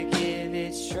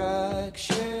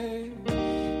structure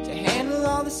to handle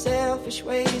all the selfish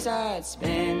ways I'd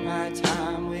spend my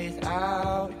time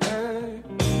without her.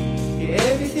 You're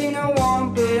everything I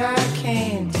want, but I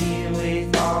can't deal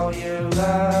with all your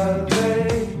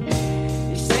lovers.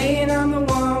 You're saying I'm the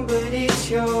one, but it's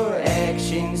your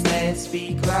actions that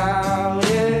speak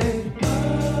louder.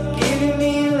 Giving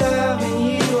me love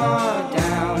and you are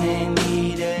down and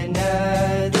need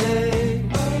another.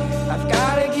 I've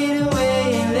gotta get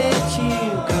away and let you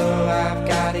go. I've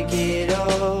gotta get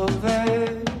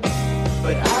over.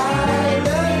 But I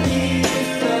love you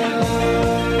so.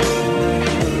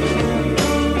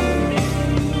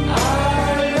 I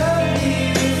love you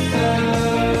so.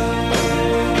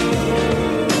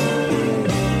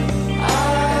 I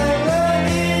love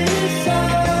you so.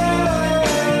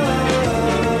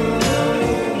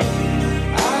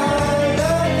 I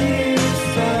love you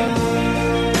so.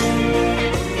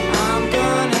 I'm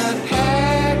gonna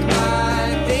pack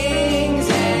my things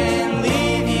and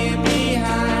leave you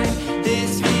behind.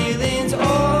 This feeling's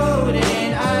old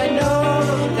and I know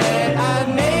that I've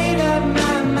made up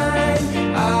my mind.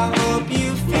 I hope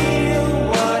you feel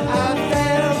what I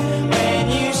felt when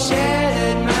you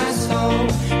shattered my soul.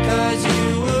 'Cause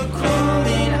you were cruel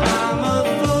and I'm a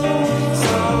fool,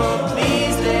 so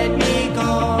please let me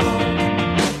go.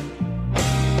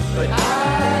 But I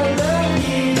love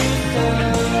you so.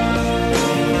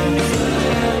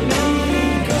 Let me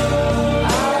go. I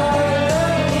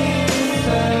love you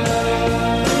so.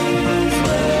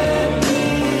 Let me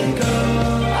go.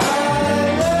 I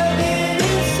love you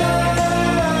so. Let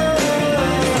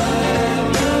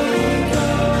me go.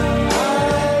 I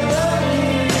love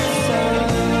you so.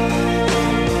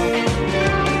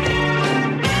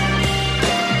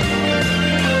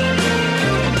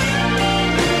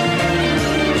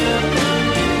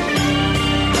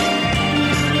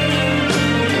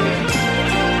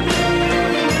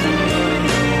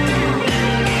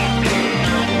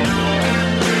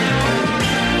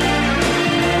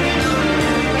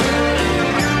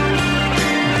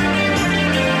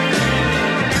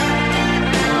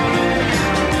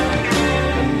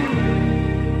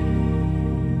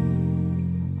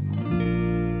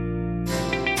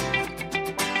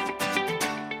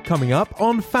 Coming up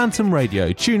on Phantom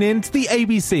Radio, tune in to the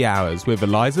ABC Hours with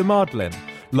Eliza Mardlin,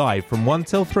 live from 1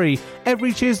 till 3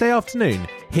 every Tuesday afternoon,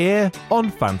 here on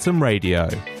Phantom Radio.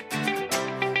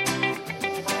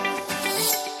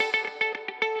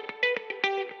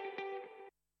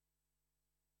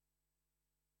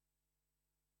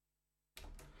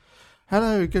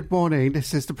 Hello, good morning.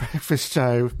 This is the Breakfast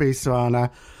Show with me, Serana.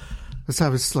 I was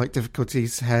having slight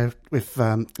difficulties here with,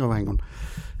 hang on,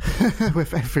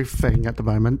 with everything at the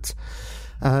moment.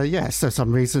 So for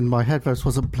some reason my headphones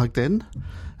wasn't plugged in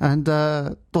and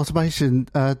the automation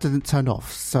didn't turn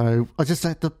off. So I just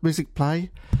let the music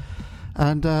play.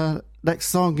 And next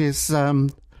song is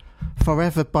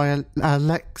Forever by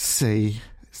Alexi.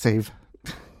 Steve.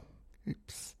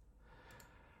 Oops.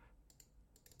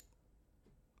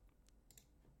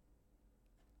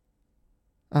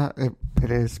 It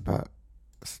is, but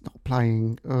it's not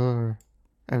playing. There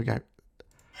we go.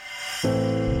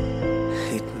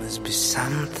 It must be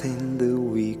something that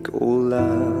we call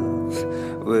love.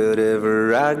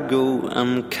 Wherever I go,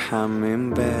 I'm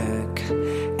coming back.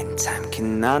 And time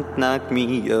cannot knock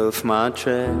me off my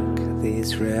track.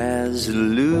 This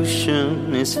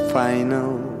resolution is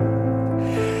final.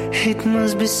 It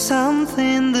must be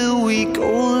something that we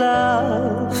call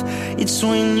love. It's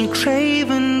when you're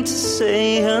craving to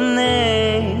say her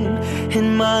name,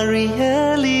 and my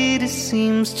reality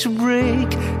seems to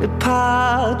break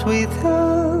apart with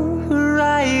her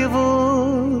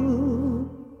arrival.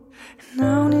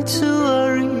 No need to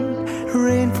worry,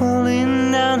 rain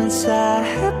falling down, it's a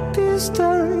happy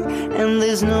story, and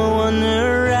there's no one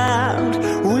around.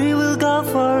 We will go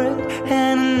for it,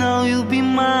 and I know you'll be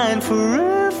mine forever.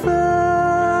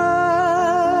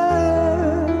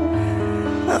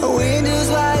 Windows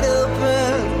wide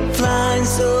open, flying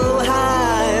so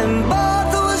high, and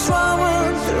both of us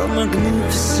roaming through a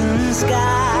magnificent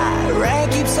sky. Rain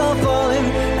keeps on falling,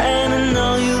 and I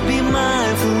know you'll be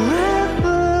mine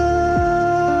forever.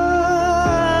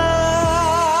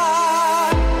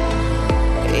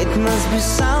 It must be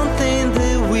something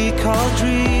that we call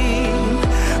dream.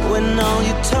 When all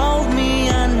you told me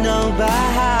I know by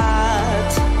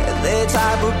heart, the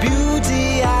type of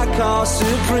beauty I call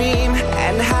supreme,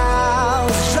 and how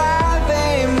it's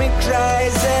driving me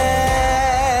crazy.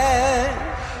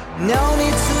 No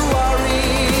need to worry,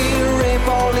 rain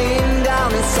falling down,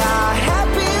 it's our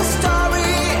happy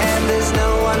story, and there's no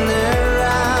one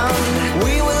around.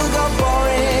 We will go for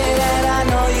it, and I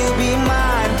know you'll be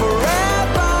mine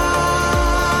forever.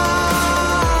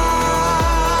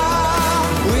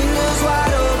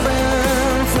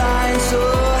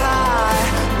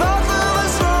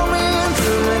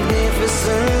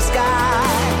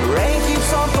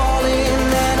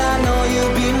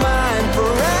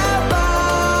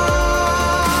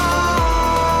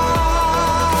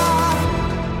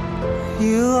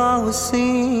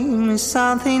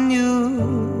 something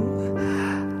new,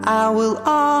 I will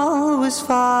always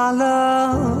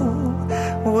follow.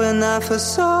 When I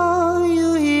first saw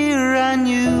you here, I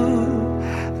knew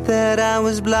that I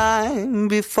was blind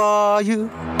before you.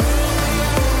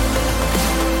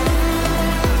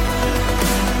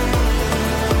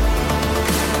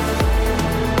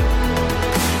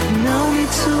 No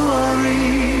need to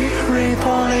worry, rain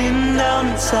falling down,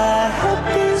 it's a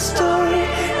happy story,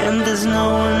 and there's no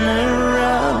one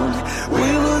around. We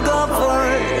will go for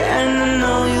it, and I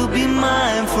know you'll be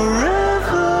mine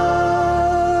forever.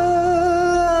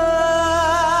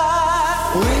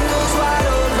 Windows wide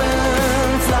open,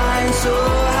 flying so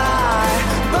high,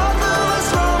 both of us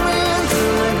roaming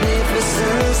through a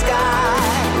magnificent sky.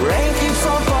 Rain keeps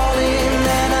on falling,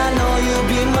 and I know you'll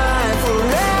be mine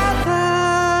forever.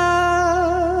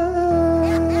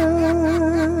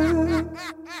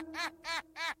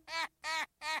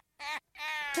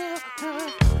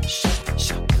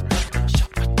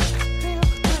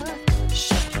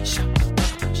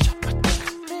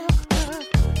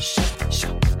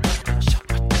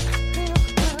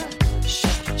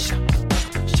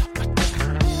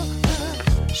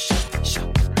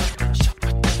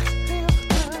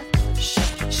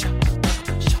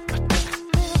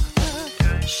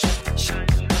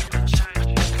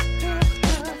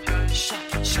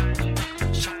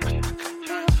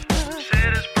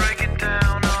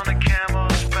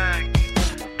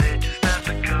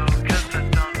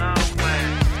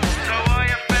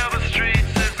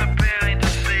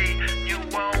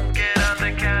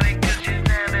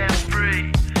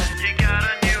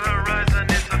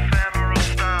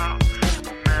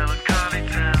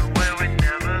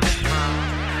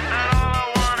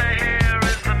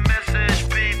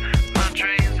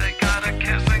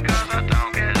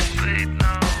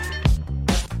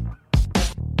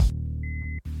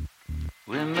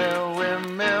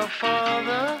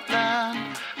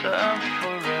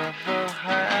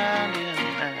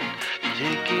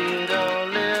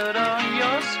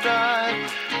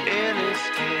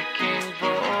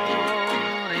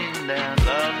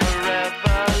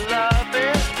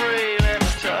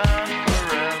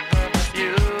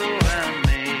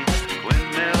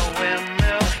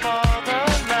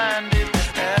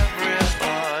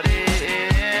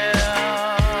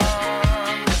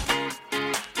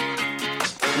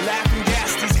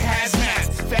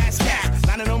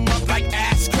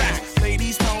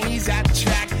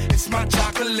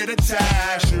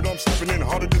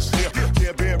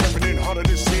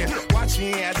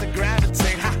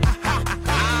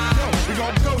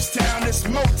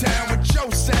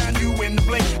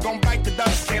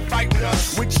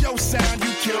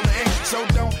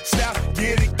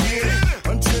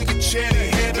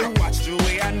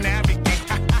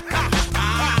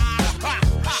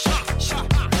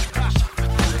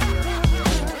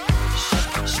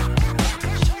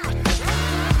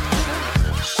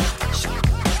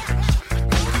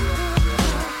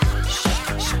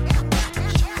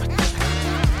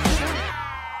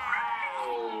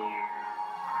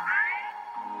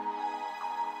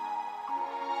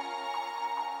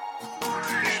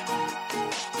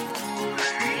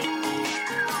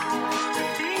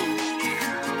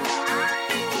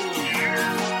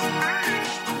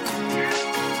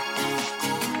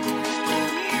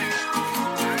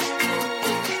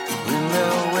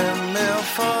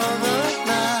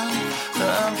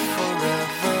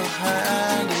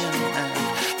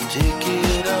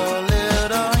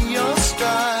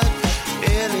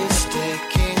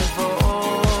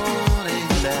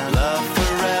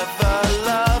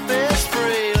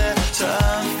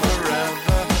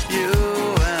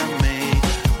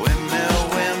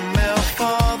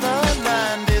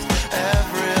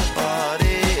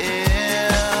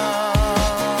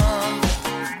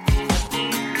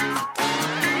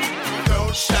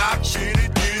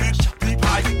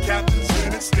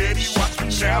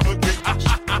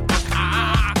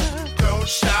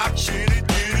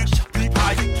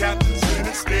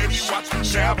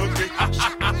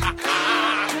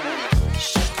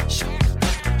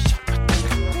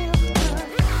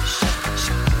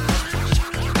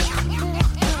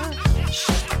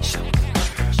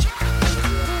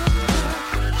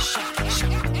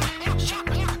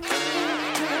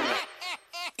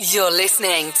 You're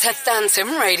listening to Phantom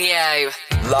Radio.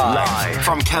 Live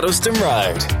from Kettleston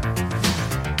Road.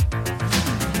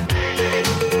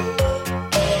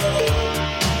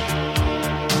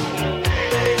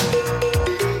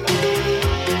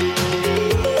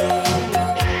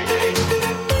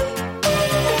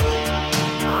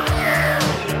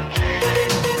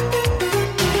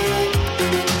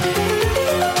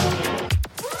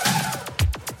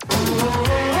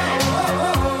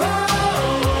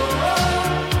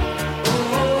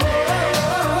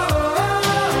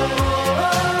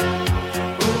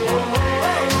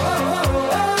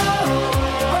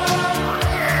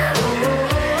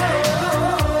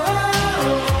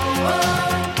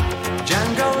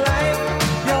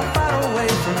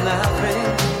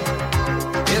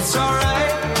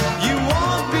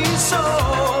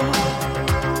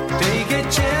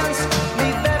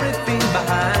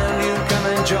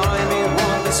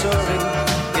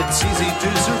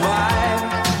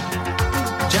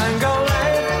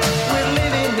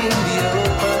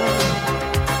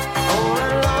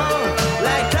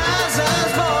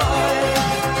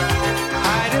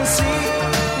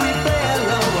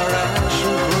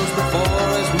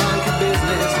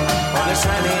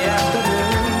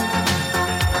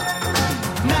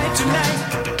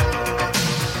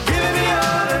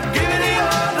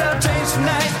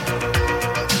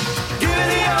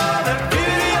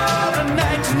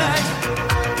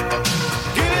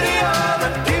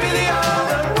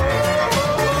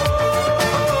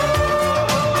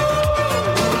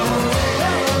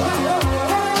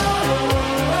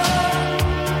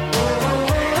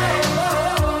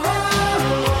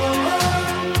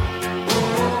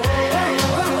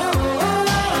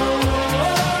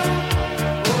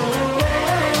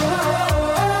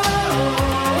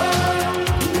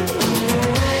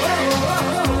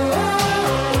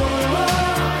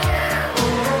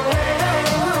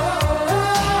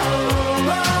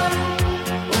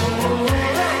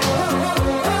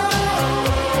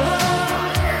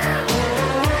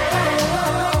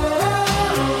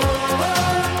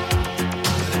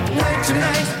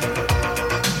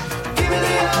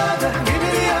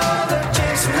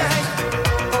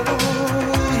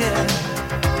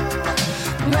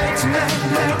 tonight, tonight,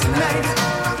 tonight,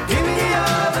 tonight. Give me the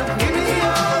other, give me the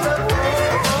other.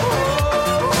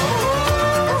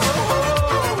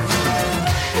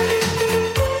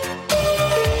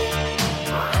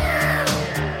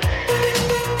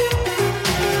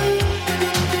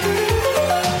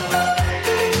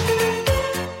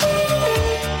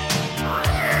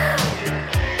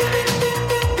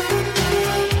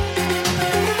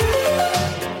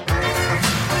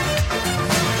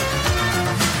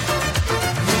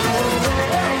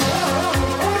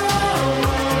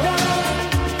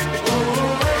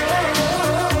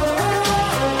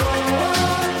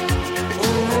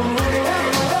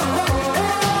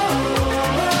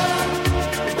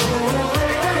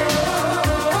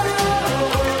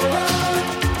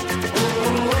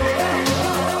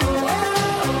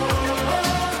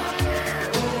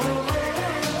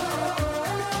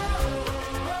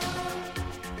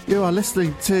 You are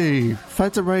listening to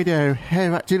Phantom Radio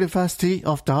here at University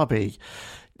of Derby.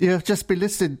 You have just been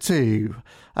listening to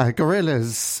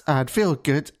Gorillaz and Feel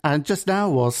Good, and just now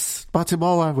was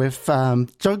Baltimore with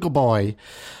Jungle Boy.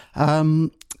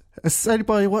 Has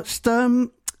anybody watched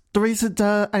the recent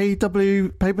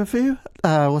AEW pay-per-view?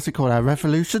 What's it called?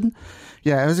 Revolution?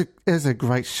 Yeah, it was a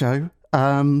great show.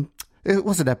 It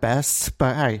wasn't their best,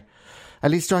 but hey, at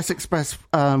least Jurassic Express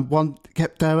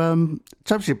kept their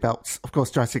championship belts. Of course,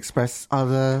 Jurassic Express are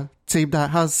the team that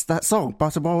has that song,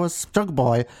 Baltimore's Jungle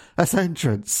Boy, as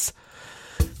entrance.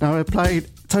 Now we're playing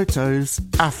Toto's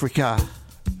Africa.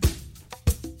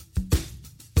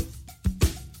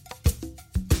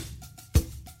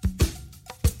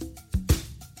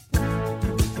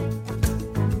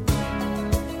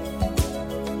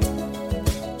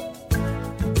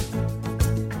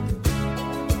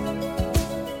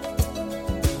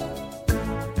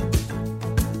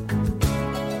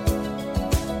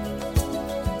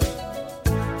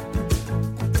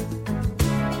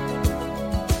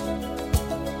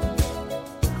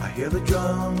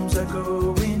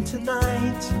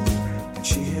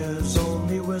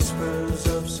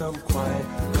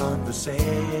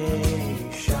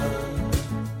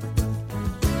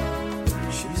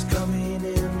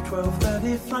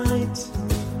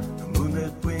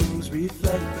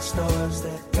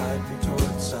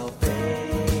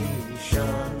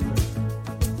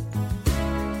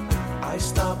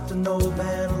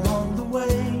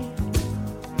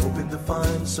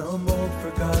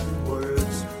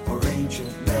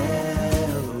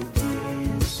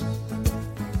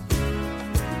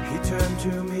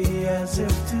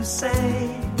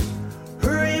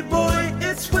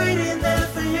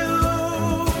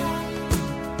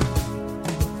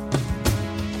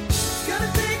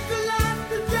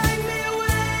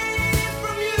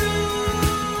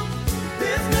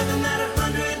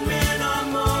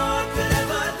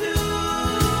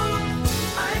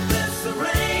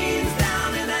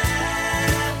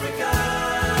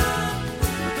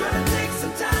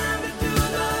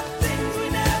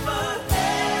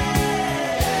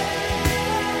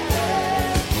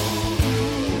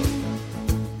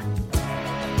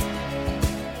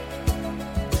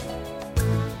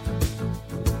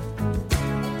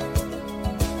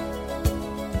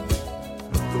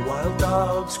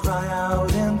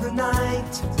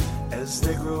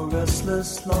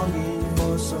 Longing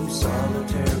for some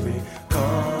solitary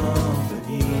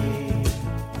company.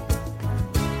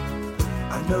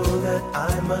 I know that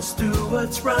I must do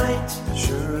what's right,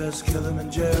 sure as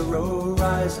Kilimanjaro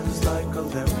rises like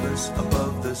Olympus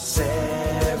above the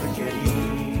Serengeti.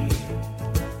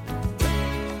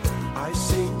 I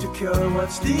seek to cure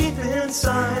what's deep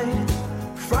inside,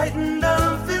 frightened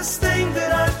of this thing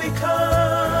that I've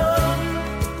become.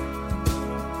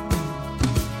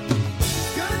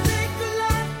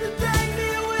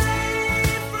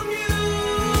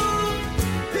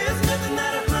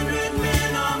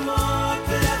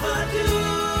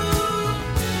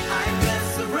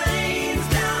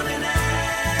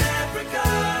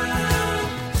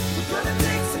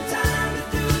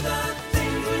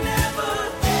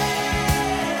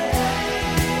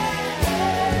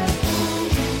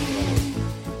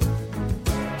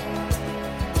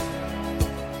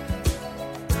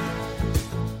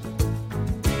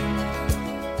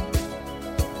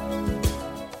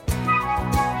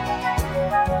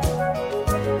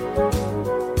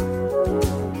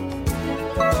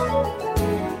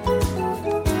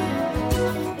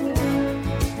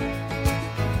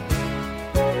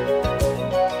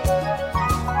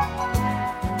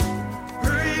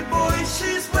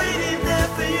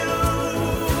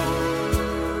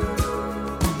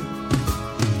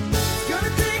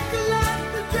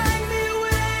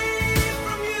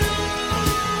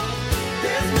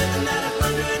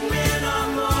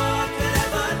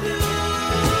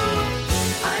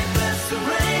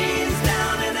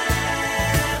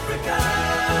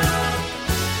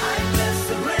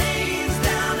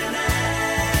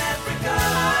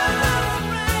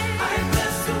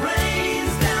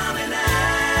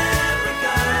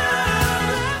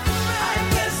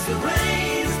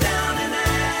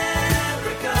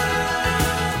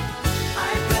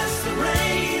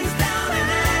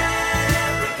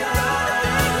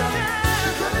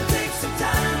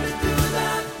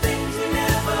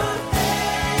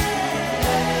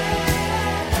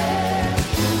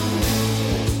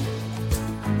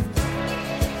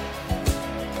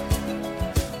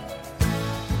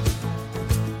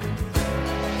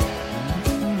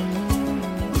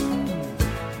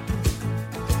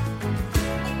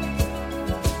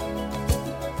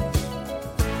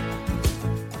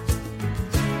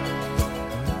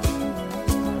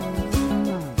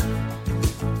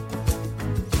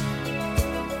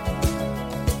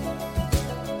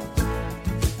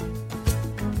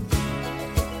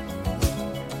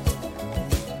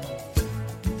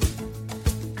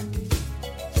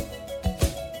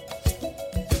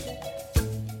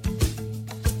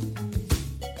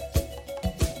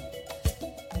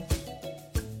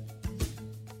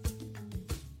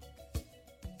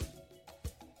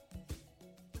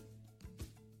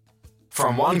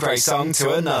 From one great song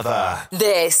to another.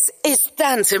 This is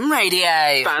Phantom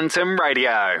Radio. Phantom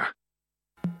Radio.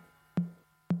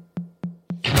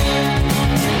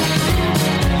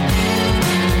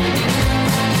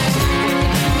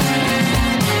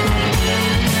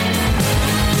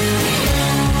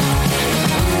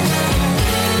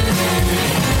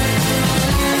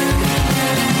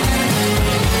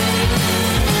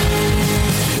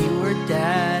 You were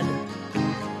dead.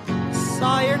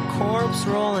 Saw your corpse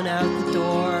rolling out the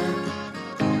door.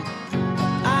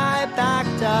 I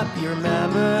backed up your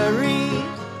memory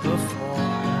before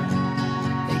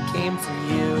they came for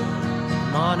you.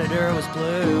 Monitor was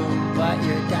blue, but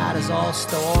your data's all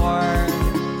stored.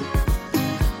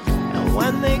 And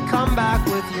when they come back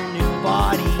with your new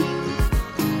body,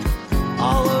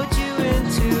 I'll load you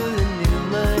into the new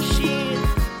machine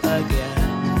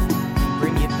again.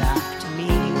 Bring you back to me.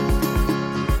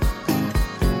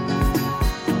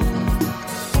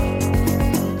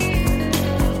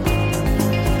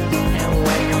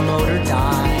 Motor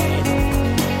died,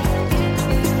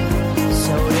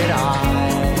 so did I.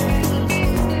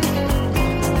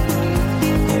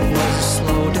 It was a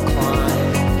slow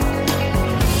decline.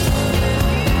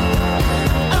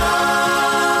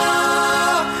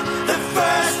 Oh, the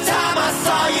first time I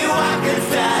saw you, I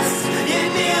confess, you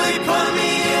nearly put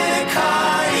me in a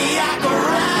cardiac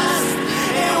arrest.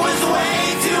 It was way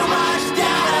too much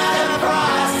data to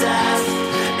process.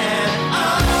 And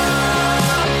I'm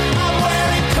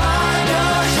wearing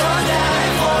condos, you're down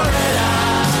in Florida.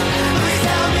 Please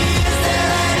tell me, is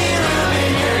there any room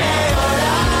in your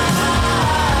aorta?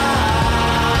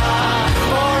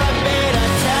 Or a beta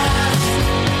test?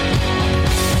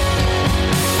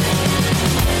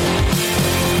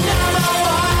 Now my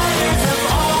wires have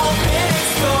all been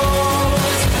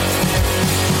exposed,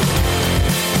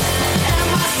 and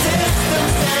my system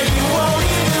said you won't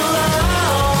even load.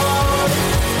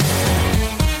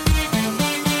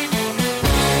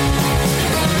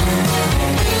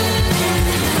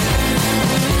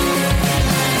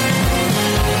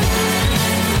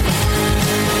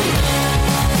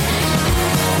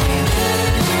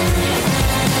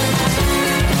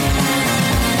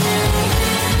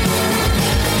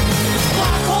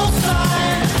 Black hole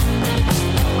sun,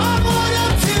 I'm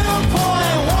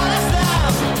 102.1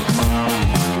 FM.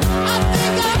 I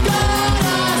think I'm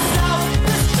gonna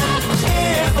self-destruct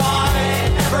if I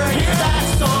ever hear that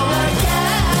song again.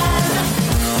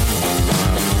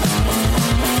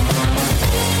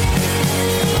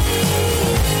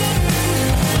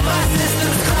 My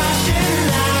system's crashing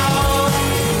now.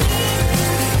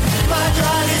 My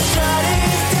drive is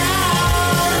shutting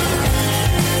down.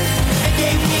 It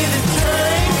gave me the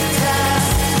Turing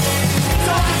test,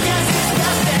 so I guess it's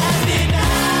best to end it now.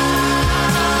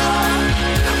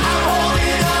 I'm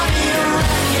holding on to your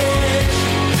wreckage,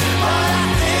 but I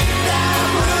think that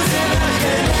I'm losing a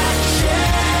connection.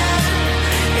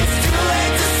 It's too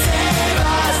late to save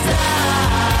us now.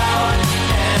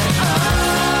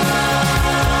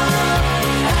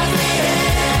 And as we hit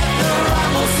the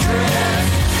rumble strip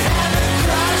and the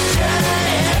crusher,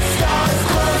 it starts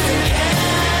closing in.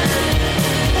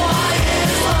 Why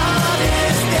is love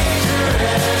is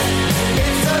dangerous?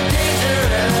 It's so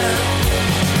dangerous.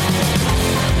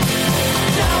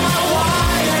 Now my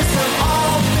wires have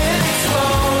all been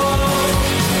exposed,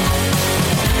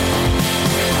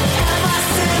 and my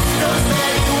system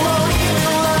said you won't even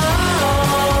load.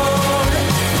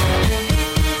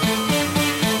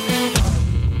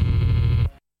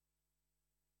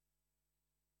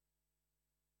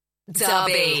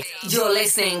 Derby, you're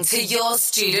listening to your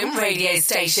student radio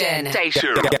station.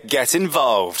 Get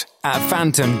involved at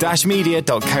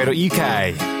phantom-media.co.uk.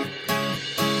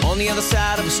 On the other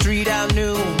side of the street I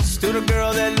knew stood a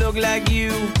girl that looked like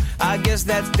you. I guess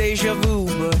that's deja vu,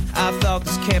 but I thought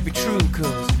this can't be true,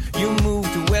 cause you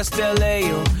moved to West LA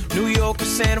or New York or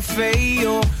Santa Fe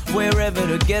or wherever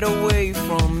to get away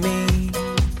from me.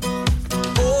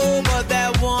 Oh, but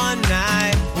that one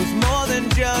night was more than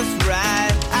just right.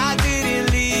 I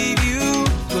didn't leave you,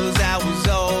 cause I was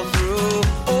all through.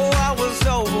 Oh, I was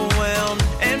overwhelmed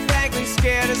and frankly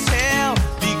scared as hell,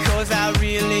 because I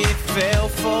really fell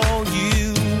for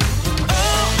you.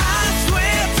 Oh, I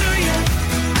swear to you,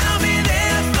 I'll be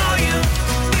there for you.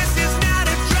 This is not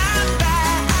a drive-by.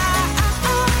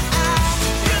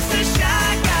 Just a shy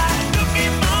guy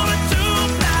looking for a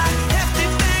two-fly. Hefty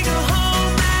thing to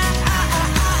hold my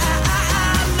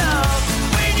love.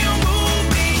 When you move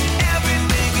me, everything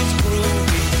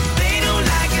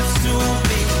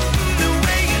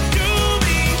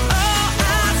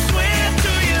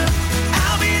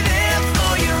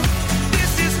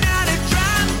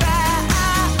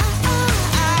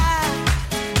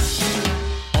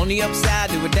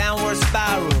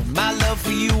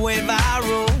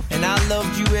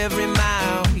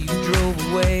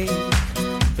way.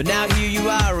 But now here you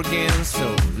are again,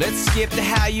 so let's skip to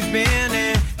how you've been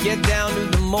and get down to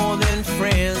the more than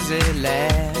friends at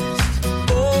last.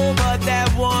 Oh, but that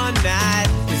one night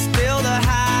is still the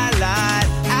highlight.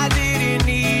 I didn't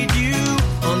need you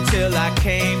until I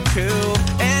came to,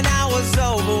 and I was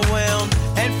overwhelmed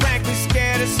and frankly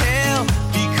scared as hell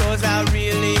because I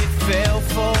really fell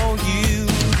for you.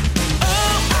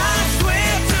 Oh, I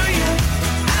swear to you,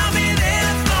 I'll be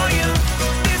there for you.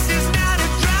 This is not a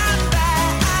drive-by,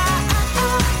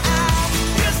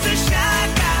 just a shy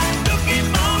guy looking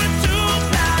forward to a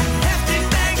fly. Hefty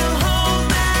thing will hold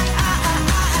my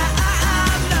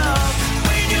love.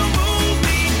 When you move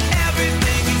me,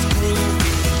 everything is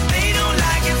groovy. They don't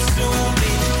like it, sue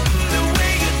me the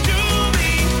way you do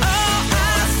me. Oh,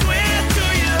 I swear to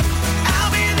you,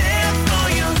 I'll be there for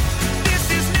you. This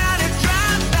is not a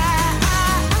drive-by.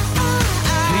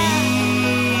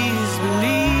 Please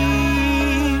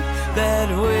believe that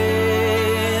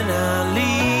when I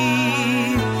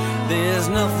leave, there's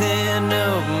nothing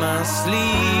up my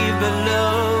sleeve but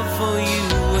love for you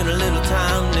and a little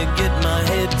time to get my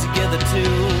head together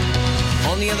too.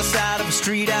 On the other side of the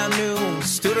street I knew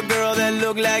stood a girl that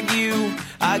looked like you.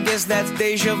 I guess that's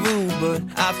deja vu, but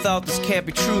I thought this can't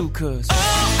be true, cause oh,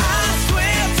 I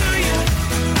swear to you,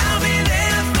 I'll be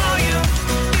there for you.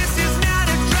 This is not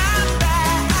a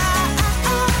drive-by,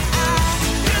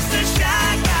 just a shy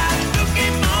guy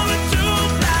looking forward to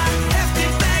fly. Hefty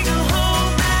thing will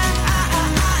hold my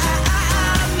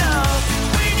love.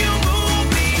 When you move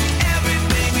me,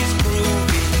 everything is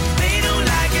groovy. They don't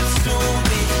like it, sue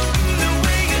me the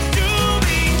way you do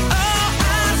me. Oh,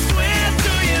 I swear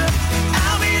to you,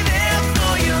 I'll be there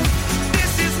for you.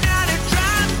 This is not a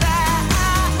drive-by.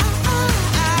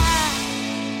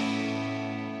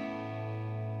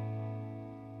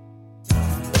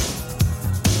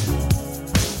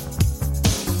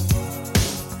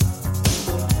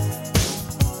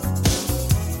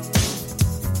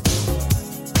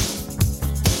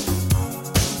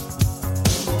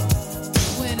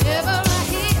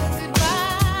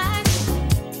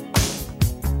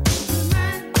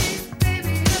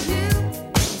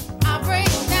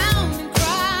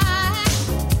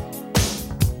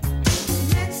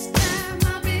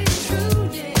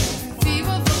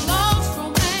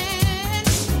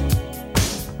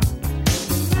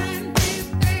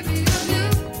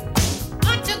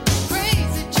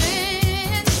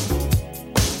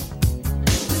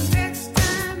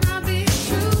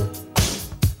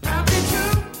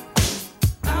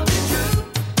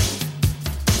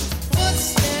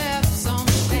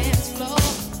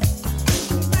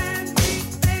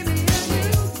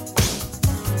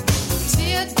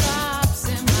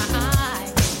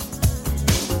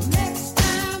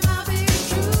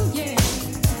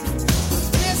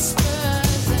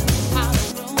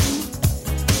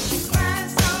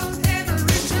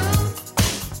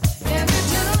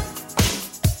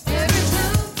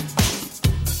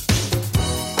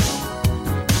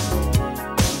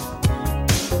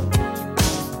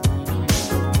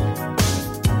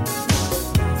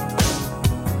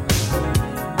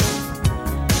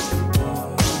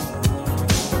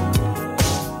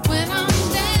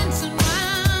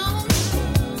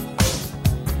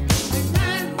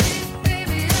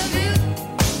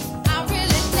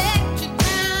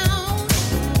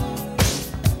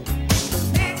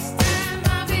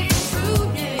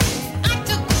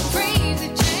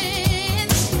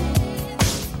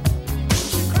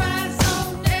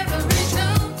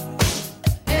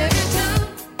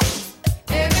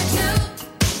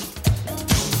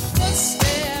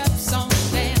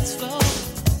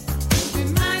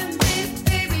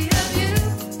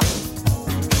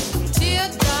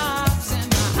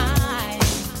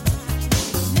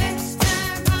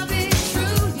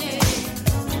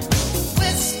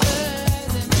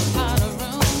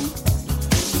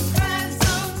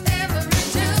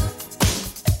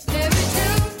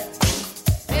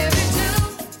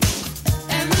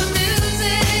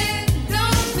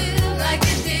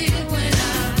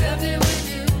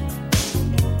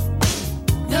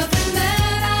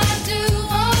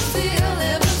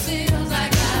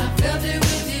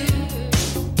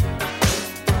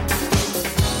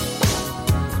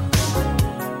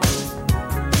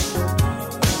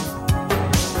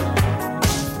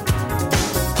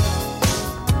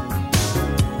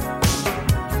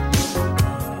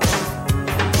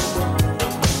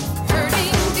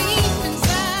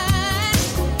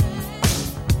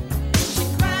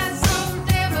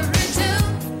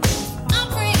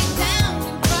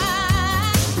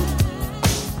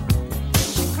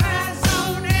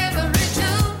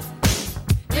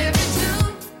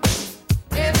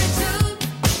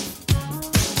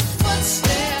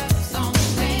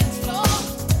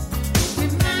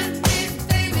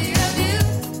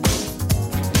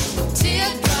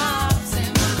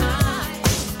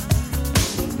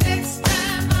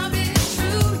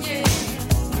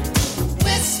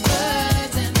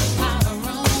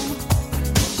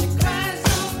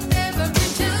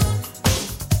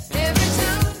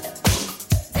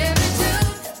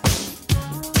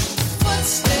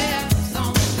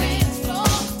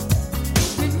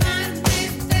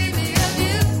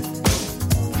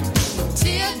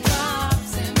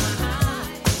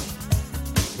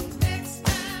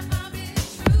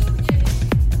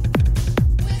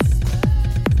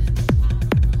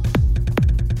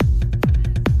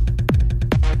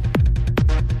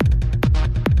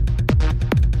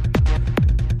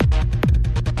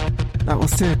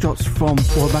 was Teardrops from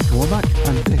Womack and Womack,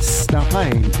 and this now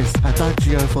playing is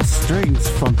Adagio for Strings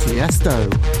from Tiesto.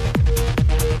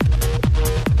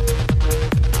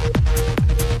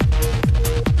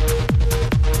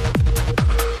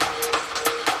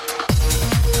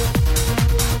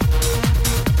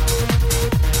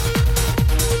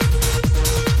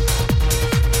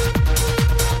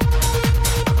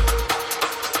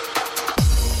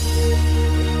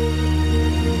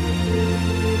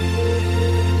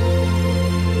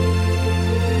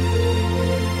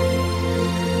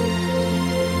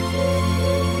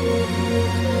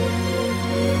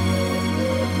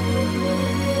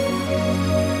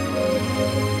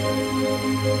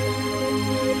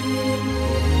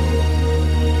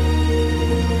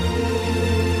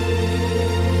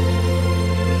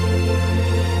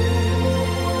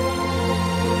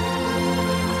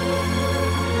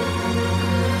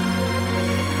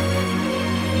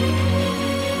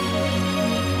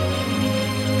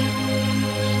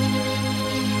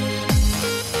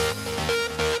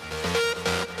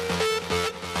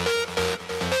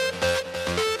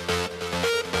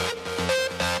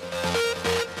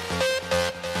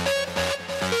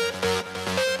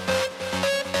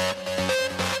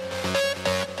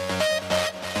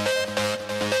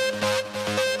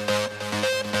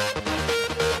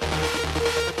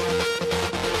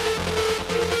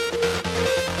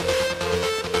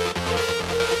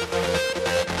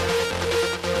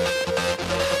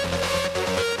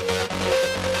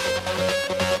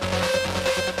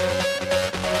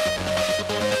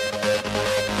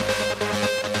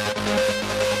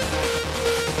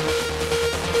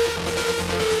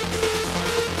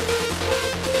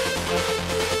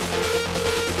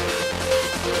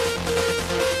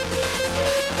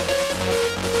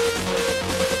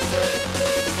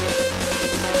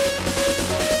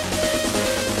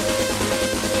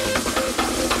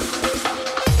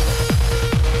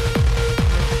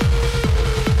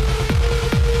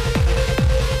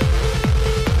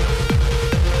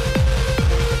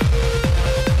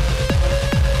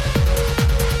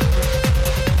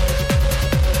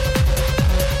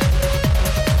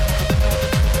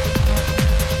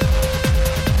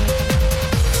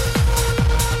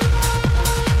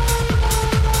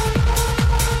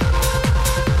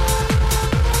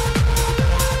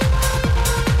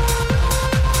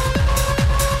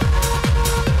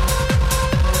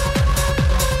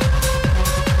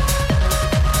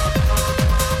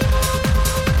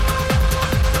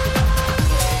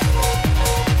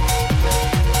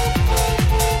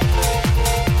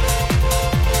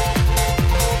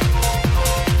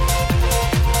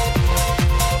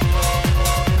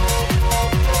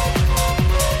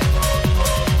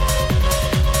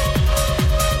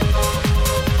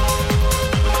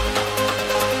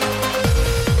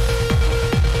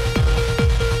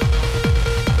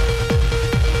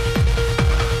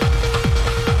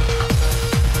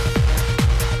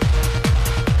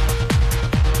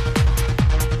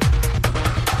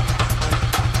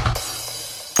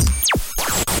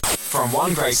 From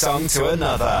one great song to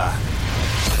another.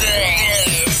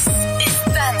 This is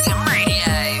Phantom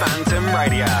Radio. Phantom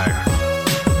Radio.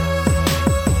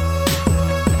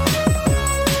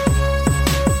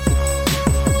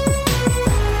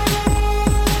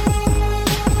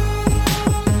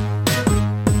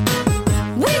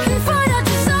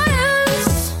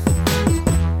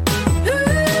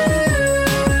 Ooh,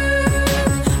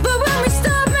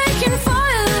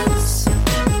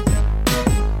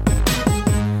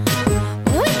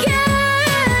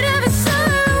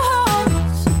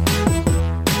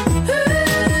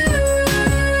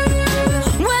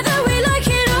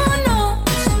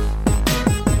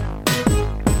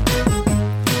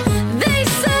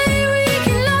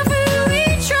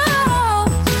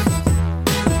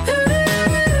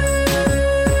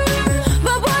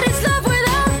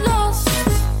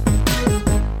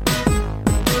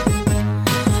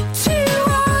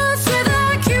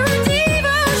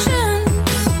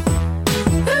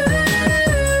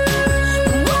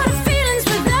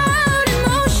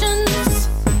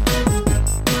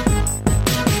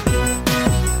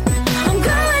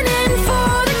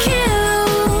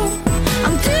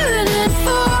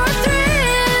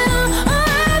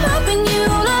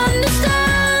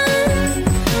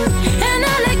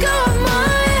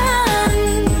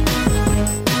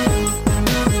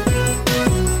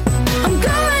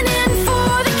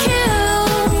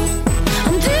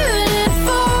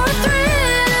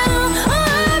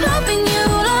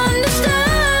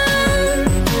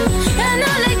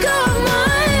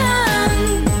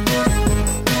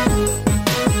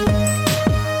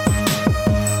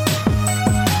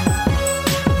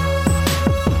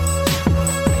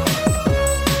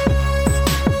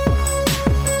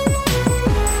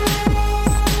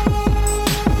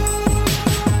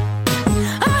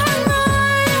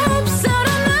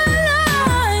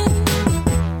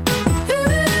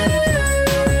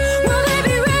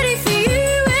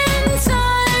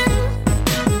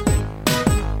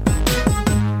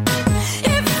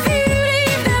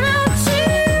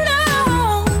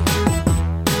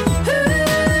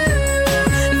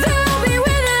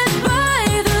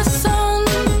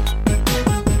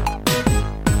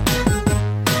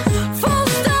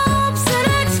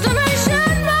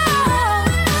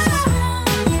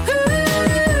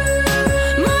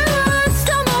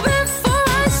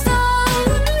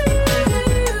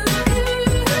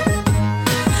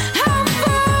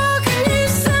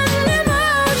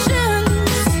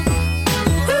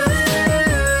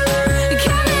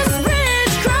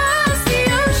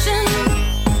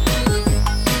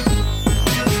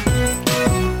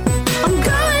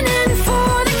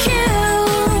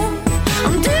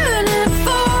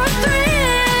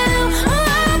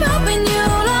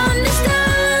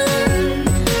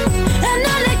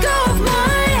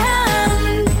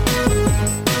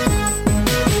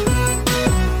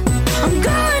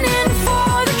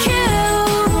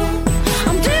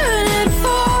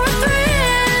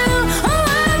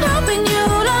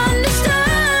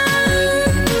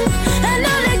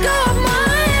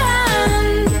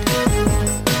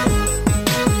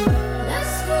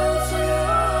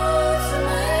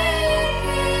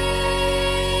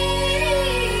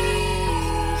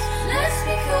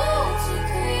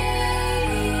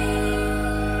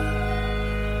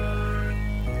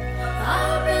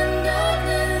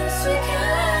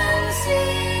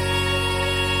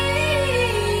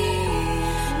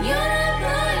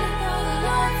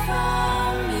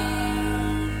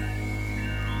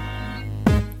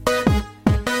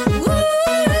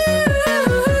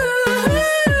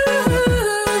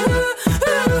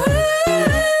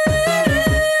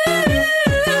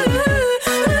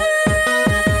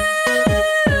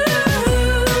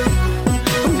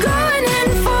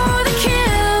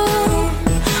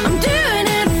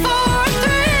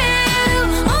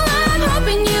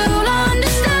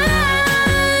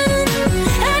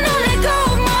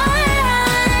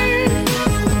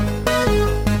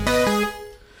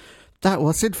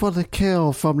 was In for the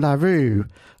Kill from La Rue.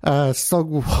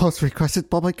 Song was requested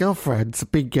by my girlfriend.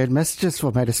 Been getting messages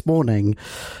from her this morning.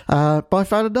 But I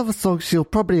found another song she'll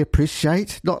probably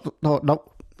appreciate. Not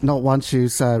one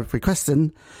she's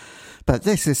requesting. But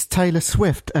this is Taylor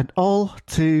Swift and All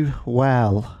Too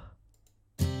Well.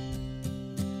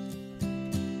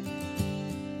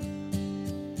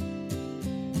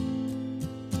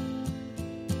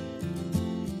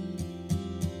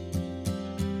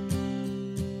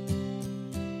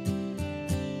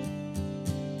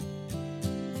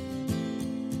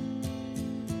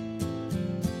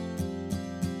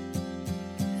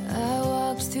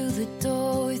 Through the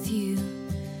door with you,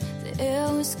 the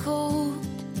air was cold,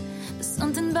 but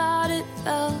something about it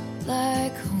felt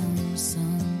like home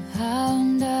somehow.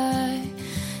 And I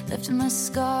left my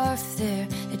scarf there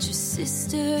at your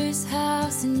sister's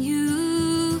house, and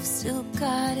you've still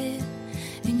got it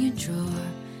in your drawer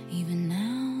even now.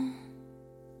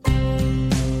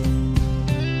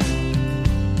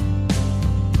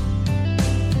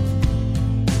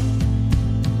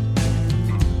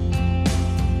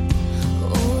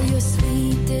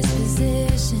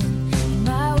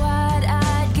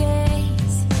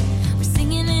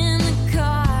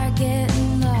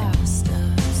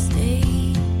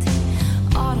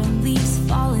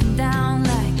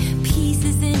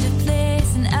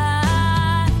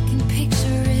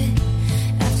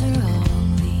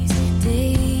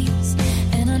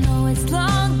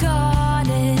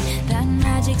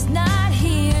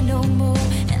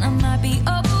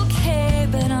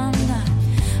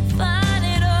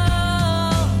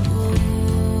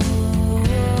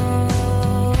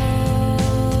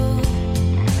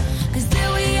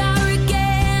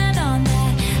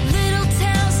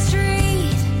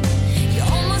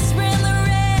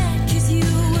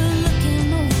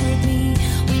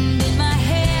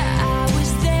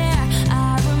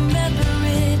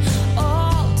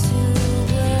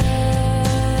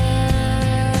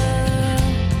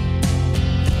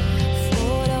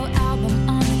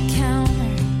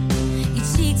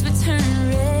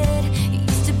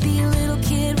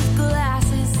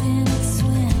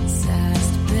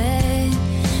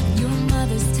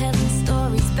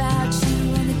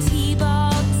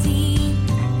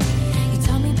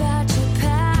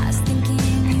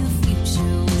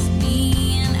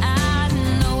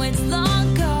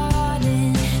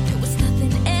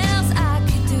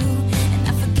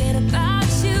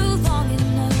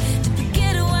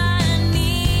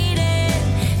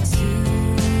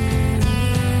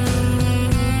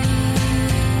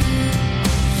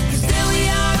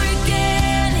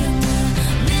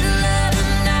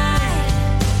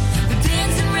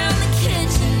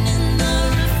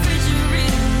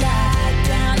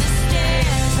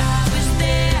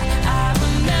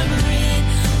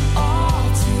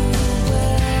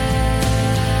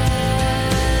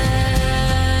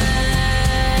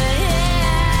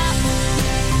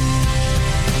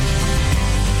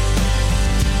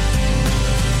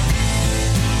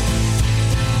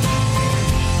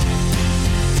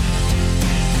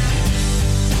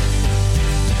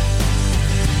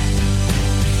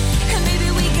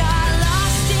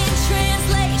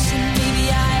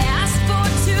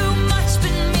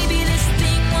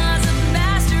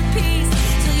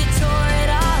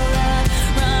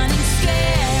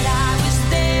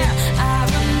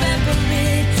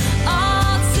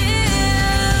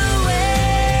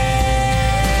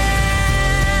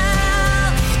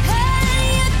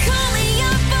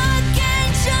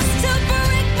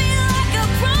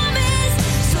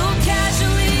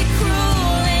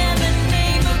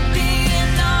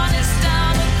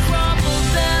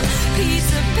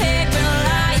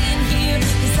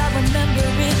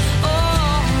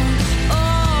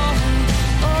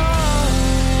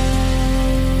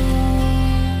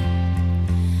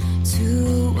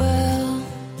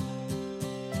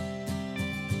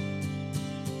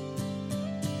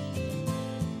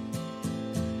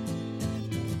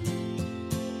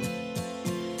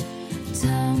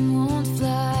 Time won't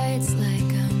fly, it's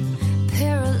like I'm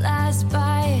paralyzed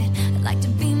by it. I'd like to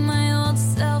be my old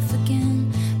self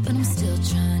again, but I'm still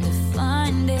trying to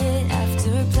find it.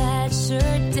 After plaid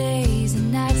shirt days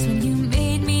and nights when you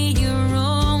made me your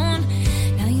own,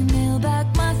 now you mail back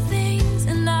my things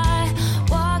and I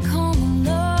walk home alone.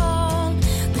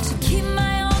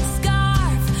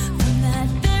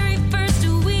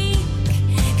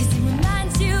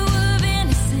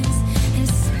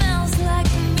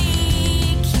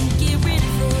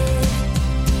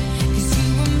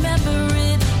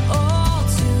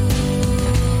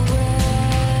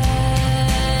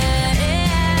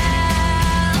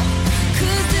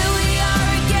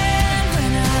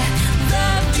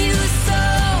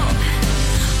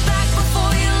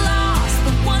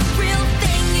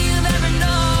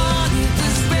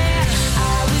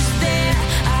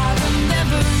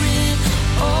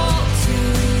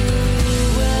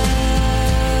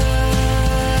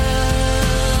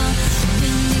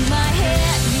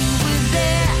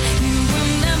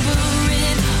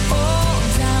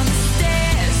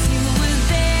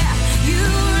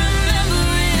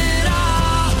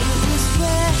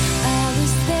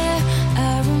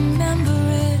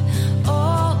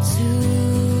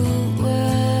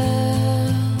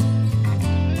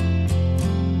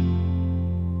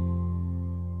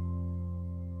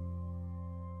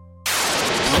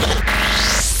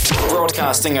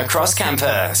 broadcasting across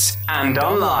campus and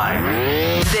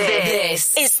online.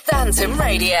 This is Phantom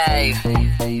Radio.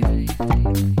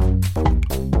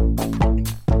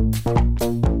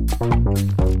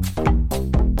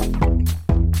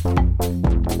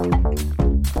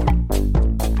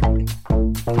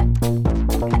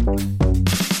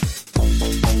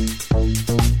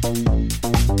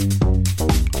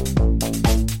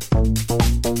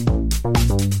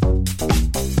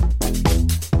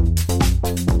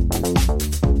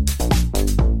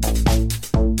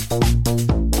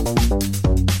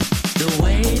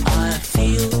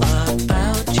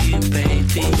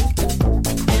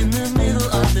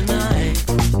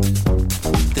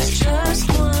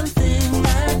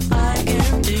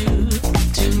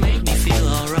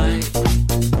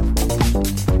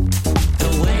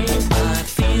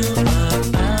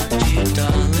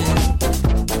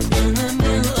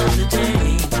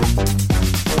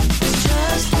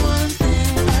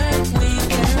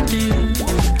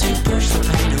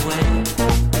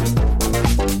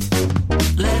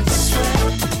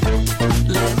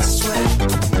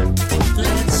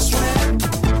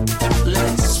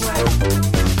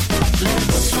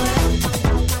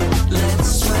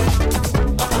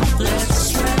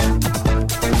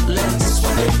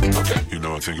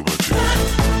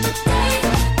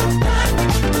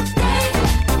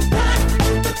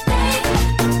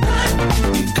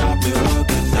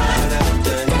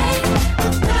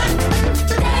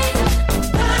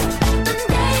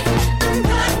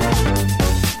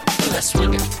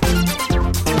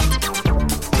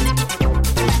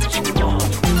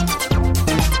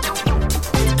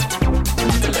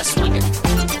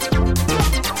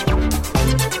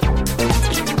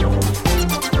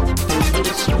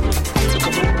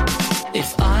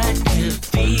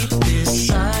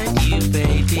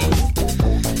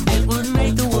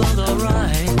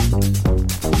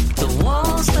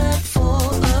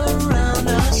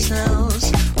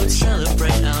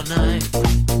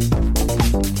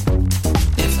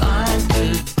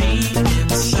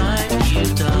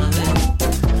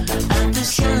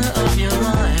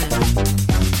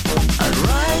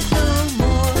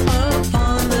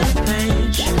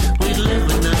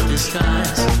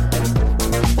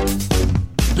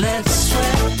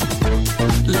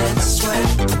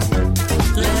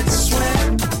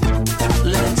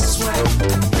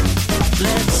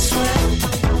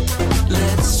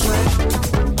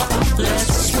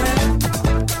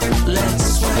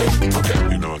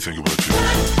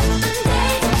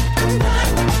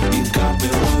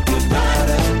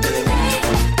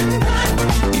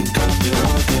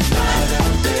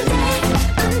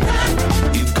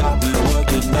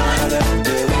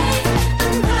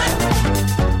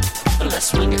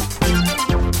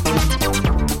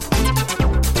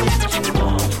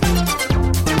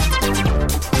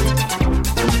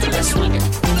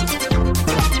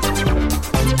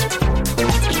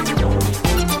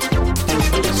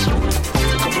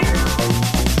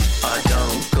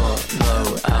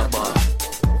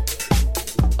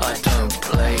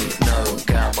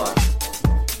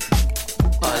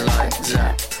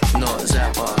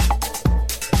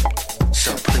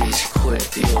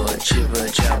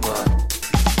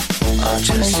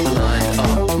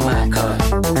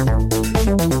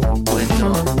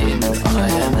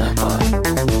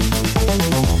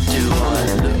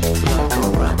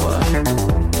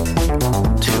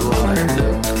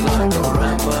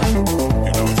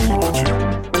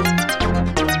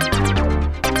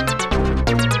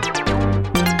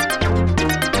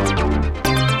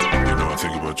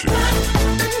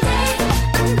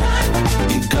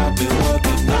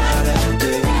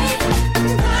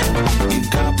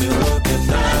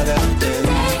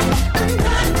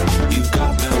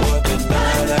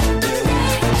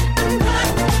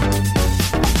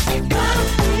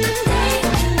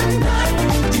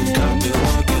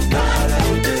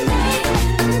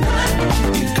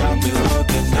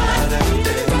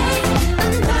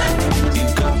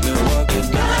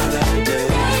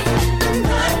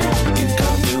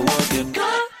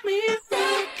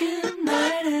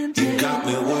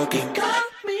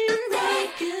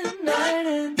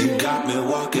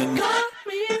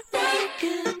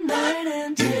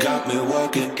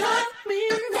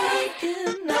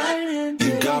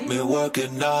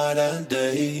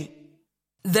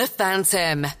 The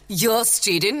Phantom, your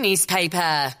student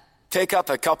newspaper. Pick up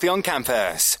a copy on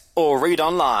campus or read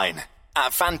online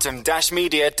at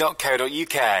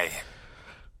phantom-media.co.uk.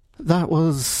 That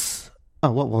was...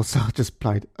 Oh, what was I just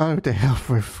played? Oh dear,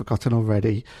 I've forgotten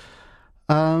already.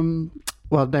 Well,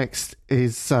 next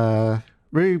is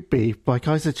Ruby by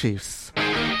Kaiser Chiefs.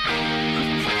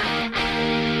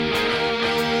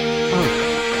 Oh.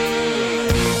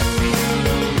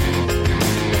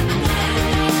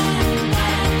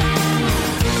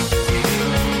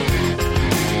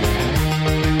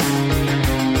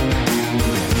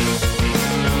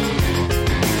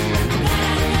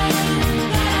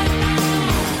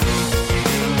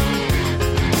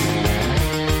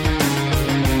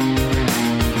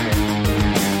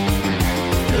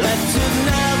 to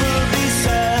never be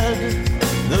said.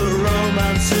 The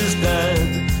romance is dead,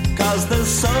 'cause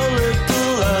there's so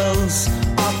little else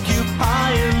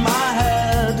occupying my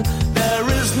head. There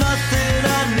is nothing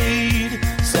I need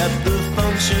except the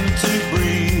function to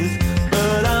breathe,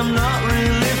 but I'm not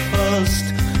really fussed,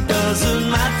 doesn't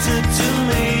matter to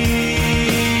me.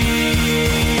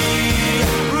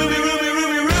 Ruby, Ruby,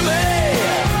 Ruby, Ruby.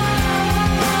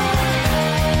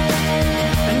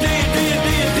 And do you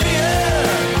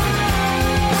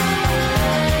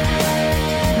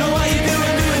know what you're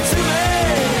doing to me?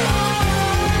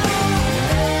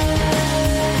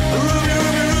 Ruby,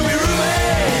 Ruby, Ruby, Ruby.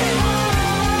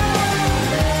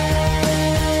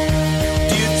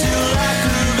 Due to lack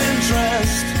of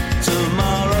interest,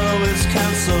 tomorrow is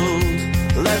cancelled.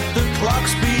 Let the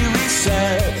clocks be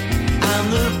reset and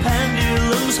the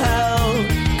pendulums held,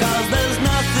 'cause there's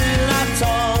nothing at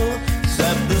all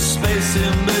except the space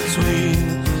in between,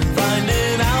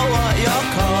 finding out what you're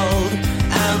called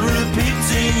and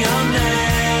repeating your name.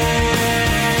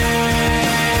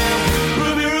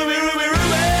 Ruby, Ruby, Ruby,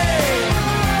 Ruby.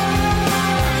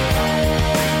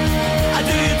 I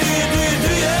do you, do you, do you,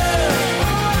 do you?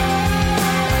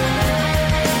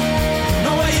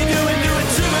 Know what you're doing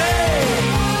to me.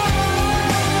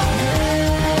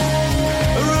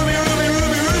 Ruby, Ruby,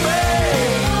 Ruby, Ruby.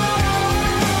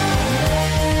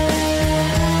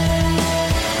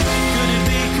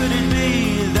 Could it be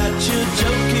that you're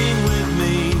joking with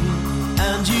me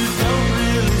and you don't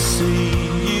really see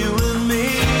you and me?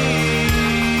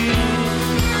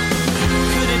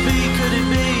 Could it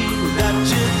be that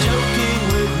you're joking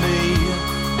with me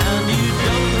and you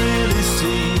don't really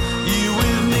see you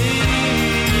with me?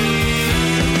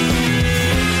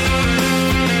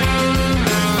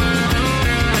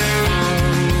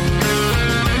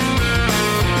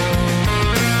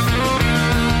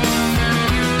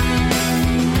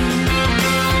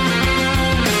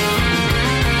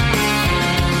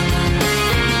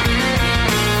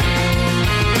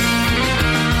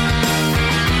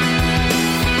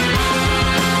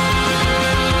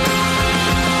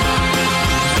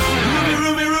 Ruby,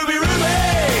 Ruby, Ruby, Ruby.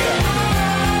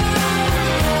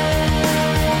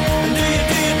 And do you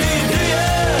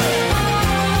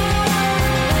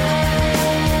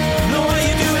know what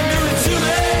you're doing to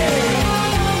me?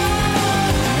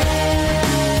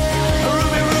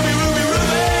 Ruby, Ruby, Ruby,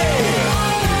 Ruby.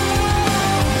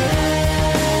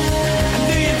 And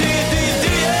do you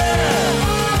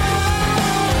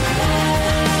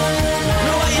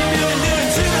know what you're doing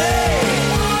to me?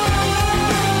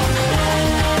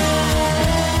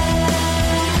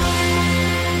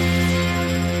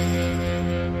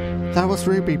 That was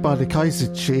Ruby by the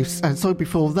Kaiser Chiefs, and so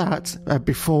before that,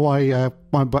 before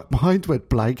my mind went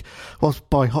blank, was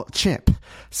by Hot Chip.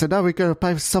 So now we're going to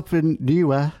play something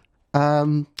newer,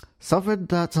 something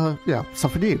that,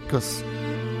 something new, because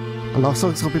a lot of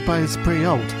songs I've been playing is pretty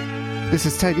old. This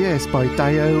is 10 Years by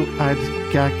Dayo and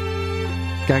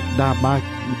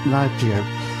Gagnamaggio.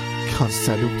 Can't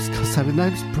say the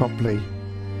names properly.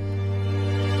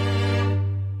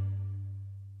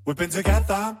 We've been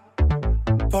together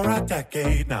for a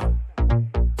decade now.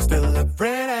 Still every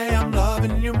day I'm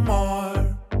loving you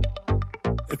more.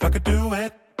 If I could do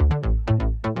it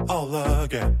all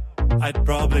again, I'd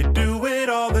probably do it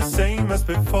all the same as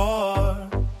before.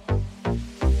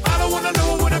 I don't wanna know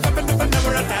what would have happened if I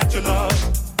never had had your love.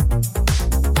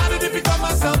 How did it become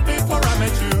myself before I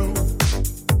met you?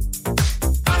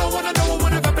 I don't wanna know what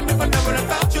would have happened if I never had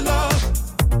felt your love.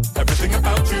 Everything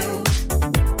about you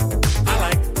I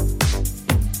like.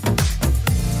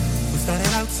 We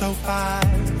started out so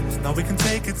fast, now we can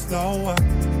take it slower.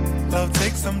 Love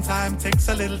takes some time, takes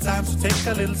a little time, so take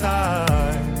a little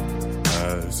time.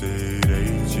 As it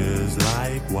ages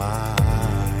like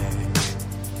wine.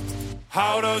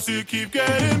 How does it keep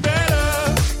getting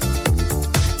better?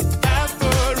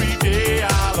 Every day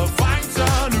I'll find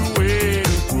some new way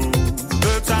to prove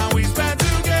the time we spent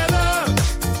together.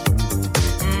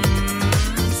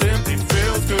 Simply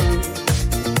feels good.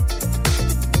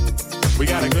 We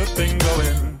got a good thing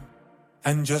going.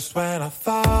 And just when I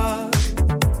thought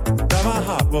that my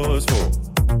heart was full,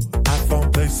 I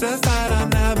found places that I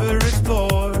never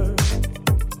explored.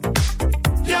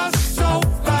 You're so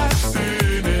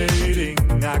fascinating,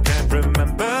 I can't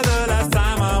remember the last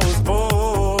time I was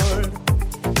bored.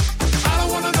 I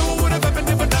don't wanna know what would have happened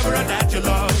if I never had had your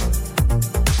love.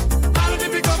 How did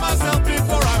it become myself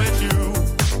before I met you?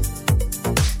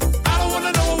 I don't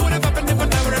wanna know what would have happened if I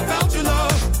never had felt your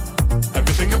love.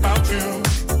 Everything about you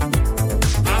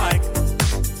I like.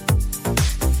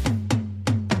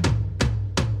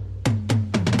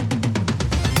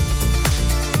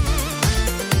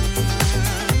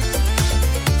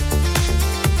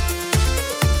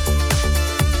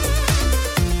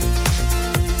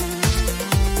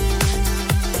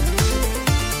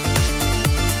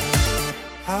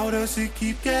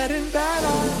 keep getting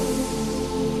better.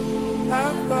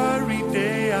 Every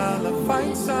day I'll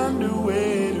find some new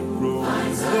way to grow.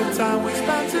 The time we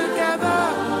spent together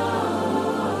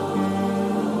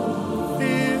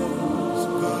feels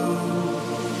good.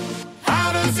 How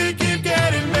does it keep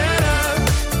getting better?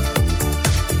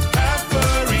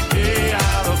 Every day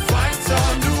I'll find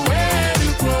some new way to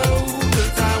grow. The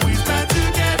time we spent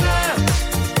together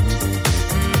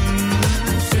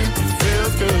simply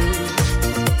feels good.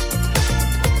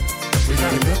 We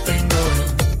got a good thing going.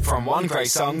 From one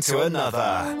great song to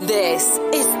another. This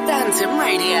is Phantom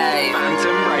Radio.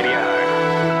 Phantom Radio.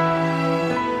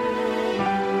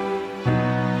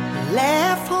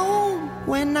 Left home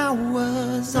when I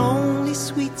was only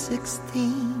sweet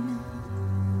 16,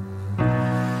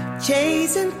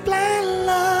 chasing blind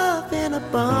love in a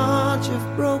bunch of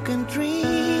broken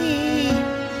dreams.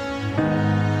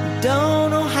 Don't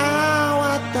know how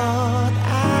I thought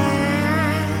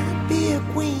I'd be a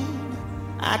queen.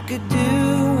 I could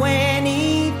do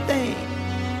anything,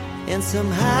 and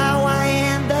somehow I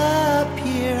end up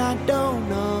here. I don't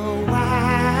know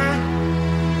why.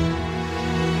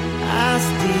 I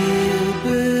still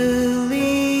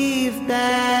believe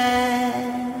that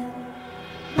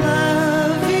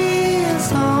love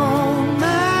is on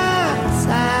my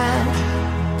side.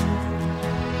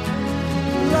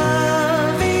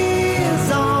 Love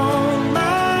is on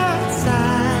my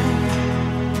side.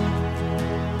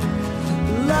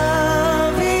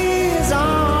 Love is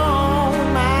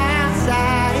on my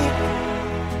side.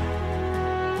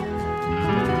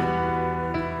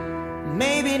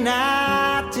 Maybe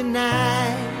not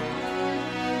tonight.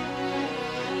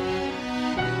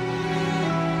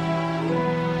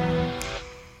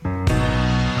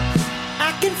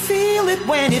 I can feel it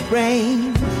when it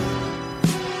rains.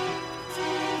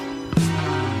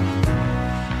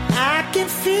 I can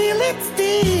feel it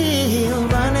still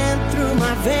running through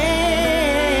my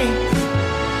veins.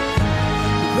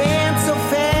 Ran so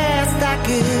fast I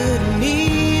couldn't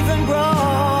even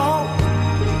grow.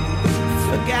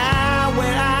 Forgot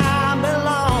where I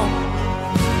belong.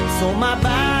 So my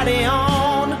body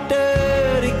on the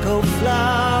dirty cold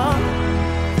floor.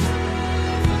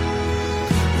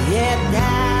 Yet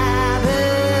I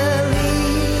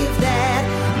believe that.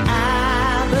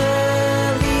 I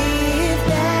believe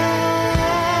that.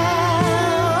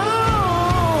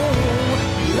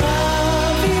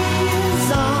 Love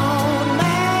is on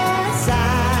my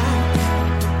side.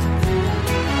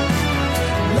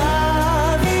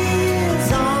 Love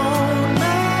is on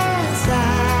my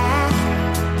side.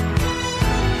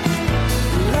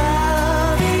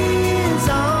 Love is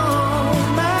on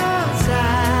my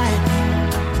side.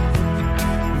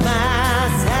 My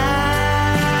side.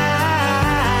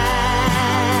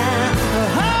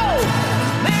 Oh,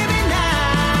 maybe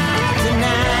not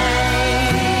tonight.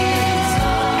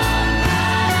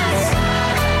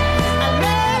 I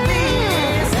love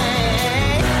you, say.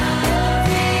 Love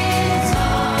is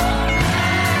on my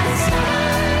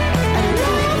side.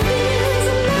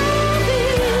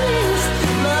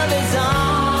 Love is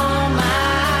on my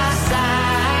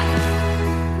side.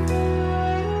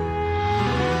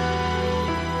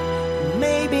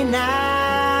 Maybe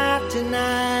not tonight.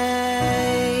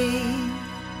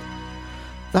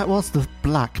 That was the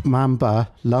Black Mamba,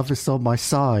 Love Is On My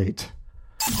Side.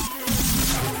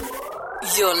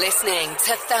 You're listening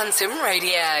to Phantom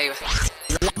Radio.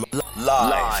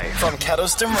 Live from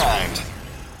Kettleston Road.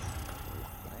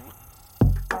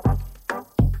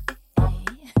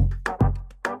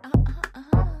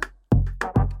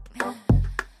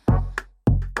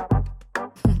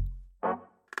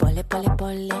 Поле, поле,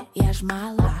 поле, я ж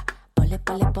мала. Поле,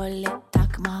 поле, поле,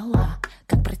 так мало.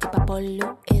 Как пройти по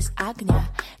полю из огня?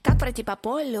 Как пройти по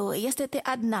полю, если ты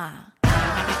одна?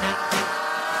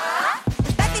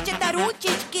 Дайте где-то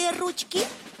ручечки, ручки.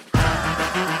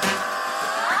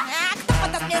 Кто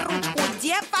подаст мне ручку,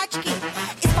 девочки?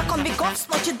 Испокон веков, с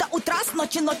ночи до утра, с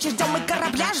ночи ждем мы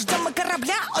корабля,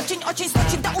 очень-очень с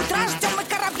ночи до утра, ждем мы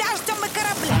корабля.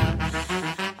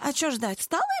 А чё ждать?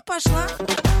 Встала и пошла.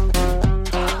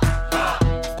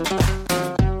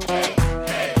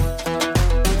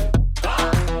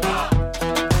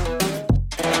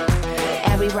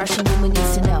 Every Russian woman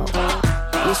needs to know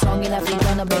you're strong enough, you're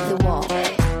gonna break the wall.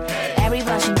 Every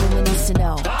Russian woman needs to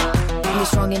know you're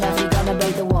strong enough, you're gonna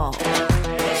break the wall.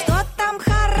 Что там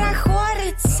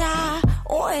хорохорится?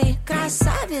 Ой,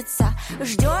 красавица,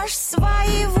 ждешь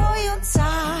своего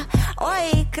юнца.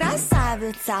 Ой, красавица.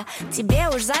 нравится. Тебе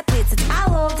уж за 30.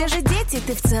 Алло, где же дети?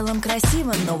 Ты в целом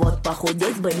красива, но вот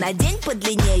похудеть бы на день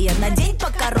подлиннее, на день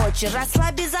покороче.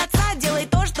 Росла без отца, делай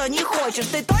то, что не хочешь.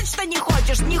 Ты точно не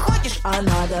хочешь, а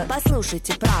надо.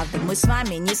 Послушайте, правда, мы с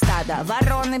вами не стадо.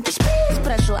 Вороны, пиш-пиш,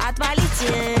 прошу,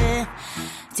 отвалите.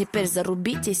 Теперь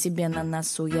зарубите себе на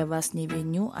носу. Я вас не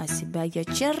виню, а себя я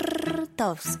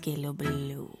чертовски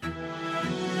люблю.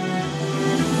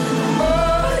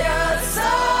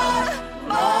 Борются,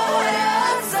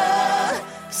 борются,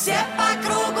 все по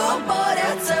кругу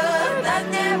борются, да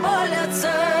не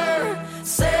молятся.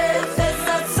 Сын без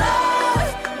отца,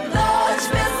 дочь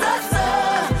без отца,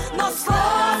 но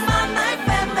сломанной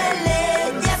фэмили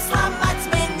не сломать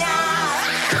меня.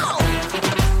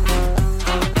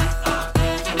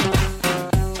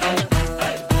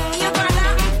 You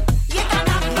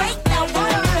gonna break the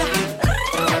world.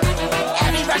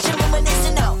 Every Russian woman needs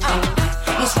to know.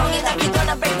 You're strong enough, you're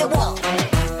gonna break the wall.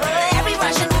 Every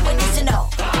Russian woman needs to know.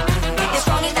 You're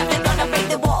strong enough, you're gonna break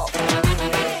the wall.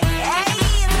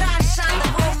 Hey, Russian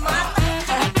woman,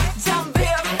 don't be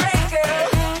afraid, girl.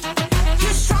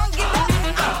 You're strong enough.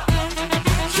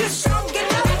 You're strong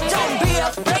enough. Don't be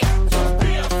afraid. Don't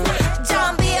be afraid.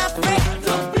 Don't be afraid.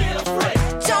 Don't be afraid.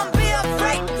 Don't be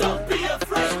afraid. Don't be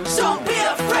afraid. Don't be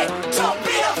afraid. Don't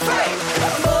be afraid.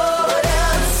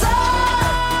 Борются,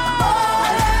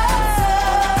 борются,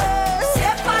 все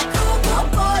по кругу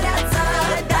борются,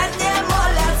 да не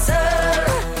молятся.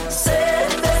 Сын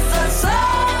без отца,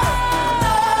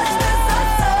 дочь без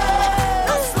отца,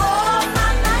 но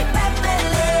сломанной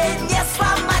фэмили не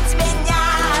сломать меня.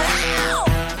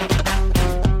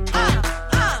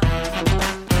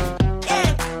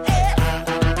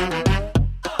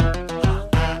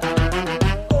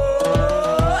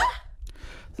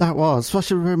 That was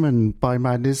Russian Woman by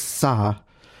Manisa,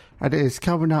 and it is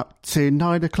coming up to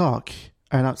 9 o'clock,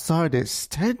 and outside it's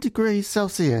 10 degrees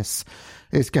Celsius.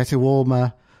 It's getting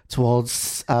warmer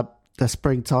towards the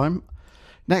springtime.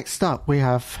 Next up, we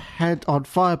have Head on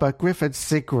Fire by Griffin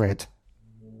Sigrid.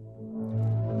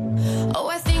 Oh,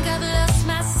 I think I've lost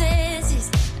my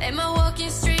senses. Am I walking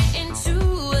straight into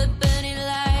a burning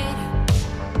light?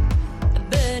 A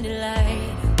burning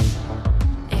light.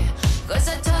 Yeah. 'Cause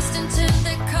I tossed and turned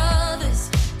the colors,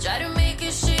 tried to make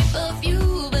a shape of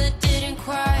you, but didn't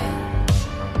quite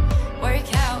work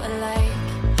out alike.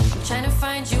 I'm trying to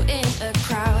find you in a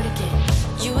crowd again.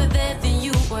 You were there, then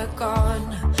you were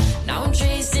gone. Now I'm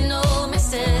tracing all my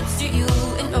steps to you,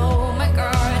 and oh my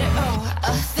God, oh,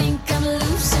 I think I'm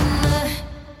losing my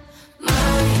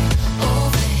mind.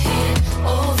 Over here,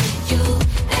 over you,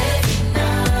 every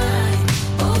night.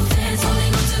 Both hands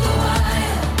holding onto the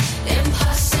wire.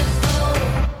 Impossible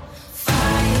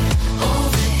fight.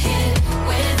 Over here,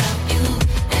 without you,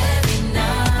 every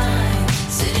night.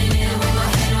 Sitting here with my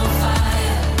head on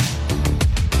fire.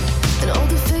 And all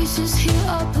the faces here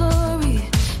are blurry,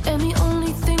 and the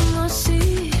only thing I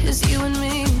see is you and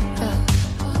me.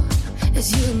 It's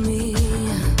you and me.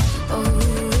 Oh,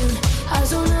 I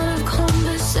zone out of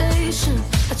conversation.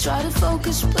 I try to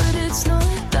focus, but it's not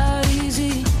that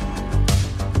easy.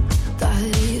 That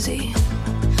easy.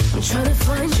 I'm trying to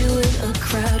find you in a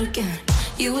crowd again.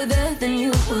 You were there, then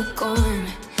you were gone.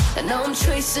 And now I'm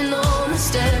tracing all my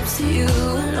steps to you.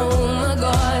 And oh my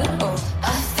God, oh,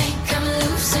 I think I'm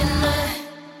losing my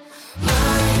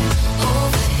mind.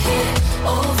 Over here,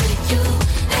 over you,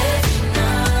 every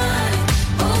night.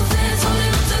 Both hands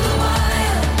holding onto the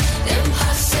wire.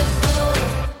 Impossible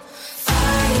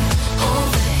fight.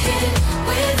 Over here,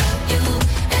 without you,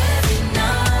 every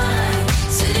night.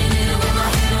 Sitting here with my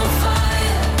head on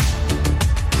fire.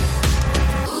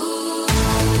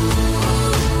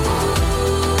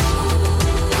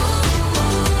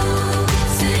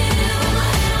 Sitting here with my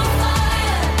head on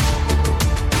fire.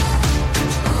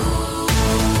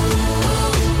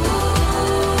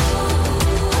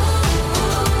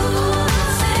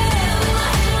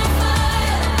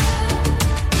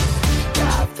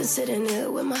 I've been sitting here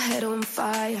with my head on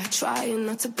fire, trying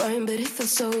not to burn, but it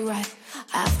feels so right.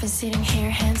 I've been sitting here,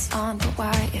 hands on the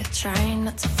wire, trying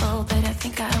not to fall, but I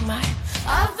think I might.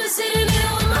 I've been sitting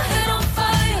here with my head on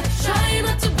fire, trying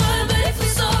not to burn, but it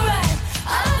feels so right.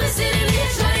 I've been sitting here,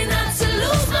 trying not to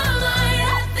lose my mind.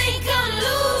 I think I'm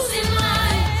losing my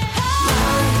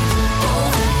mind.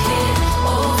 Over here,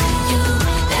 over you,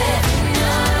 every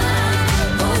night.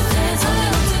 Both hands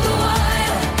holding onto the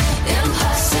wire.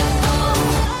 Impossible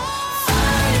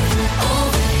fight.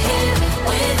 Over here,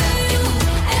 without you,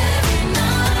 every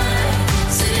night.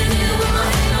 Sitting here with my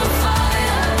head on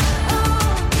fire.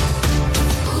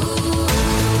 Ooh.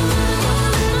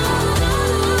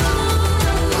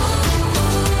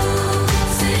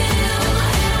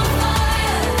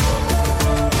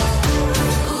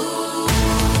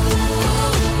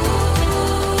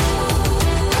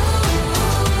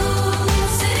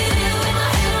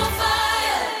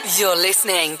 You're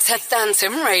listening to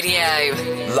Phantom Radio.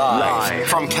 Live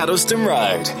from Kettleston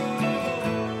Road.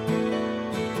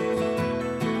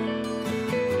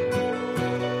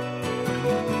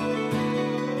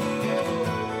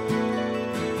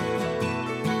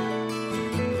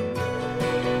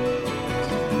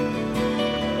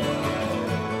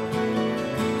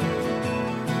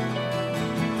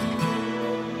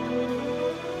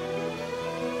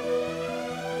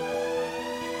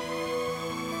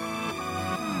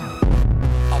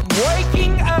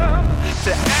 Waking up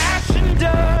to ash and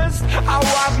dust. I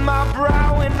wipe my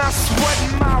brow and I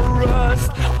sweat my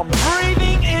rust. I'm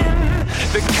breathing in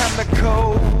the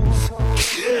chemicals.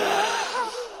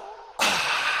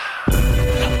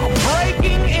 I'm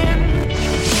breaking in,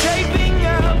 shaping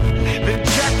up, then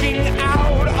checking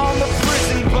out on the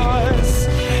prison bus.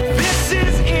 This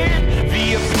is it, the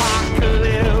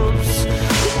apocalypse.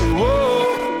 Whoa,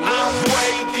 I'm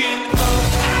waking up.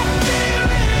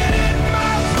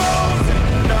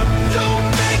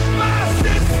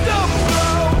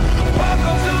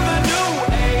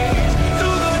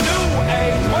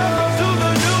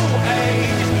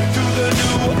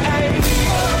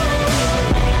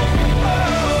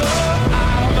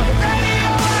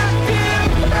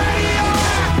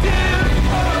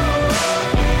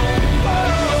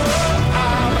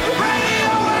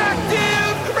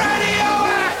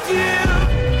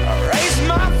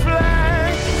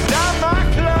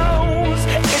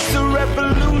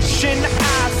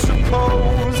 I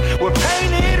suppose we're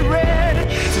painted red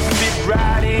to fit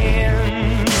right in.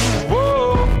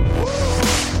 Whoa.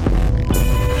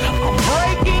 I'm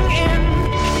breaking in,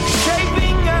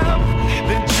 shaping up,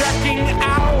 then checking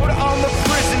out on the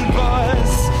prison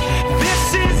bus. This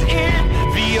is it,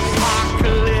 the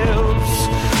apocalypse.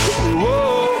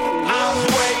 Whoa, I'm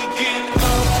waking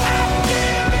up. I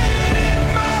feel it in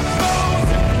my bones.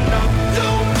 Enough to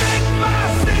make my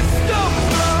system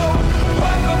blow.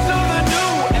 Welcome to the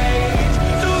new age,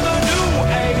 to the new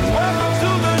age. Welcome to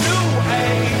the new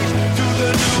age, to the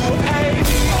new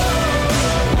age.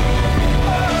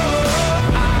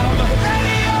 I'm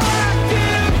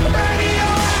radioactive,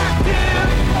 radioactive.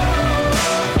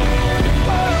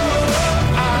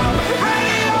 I'm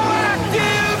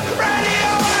radioactive,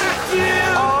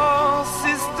 radioactive. All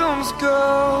systems go.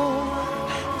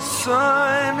 The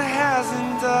sun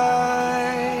hasn't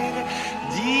died.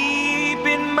 Deep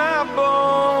in my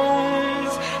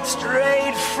bones,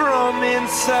 straight from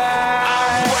inside.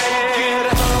 I'm waking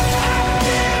up. I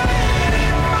feel it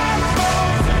in my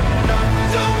bones. Enough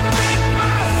to make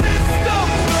my system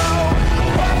blow.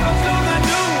 Welcome to the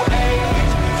new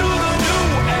age, to the new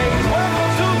age.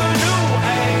 Welcome to the new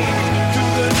age, to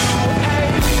the new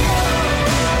age.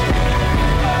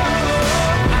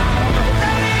 I'm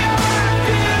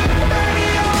radioactive,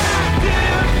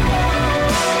 radioactive.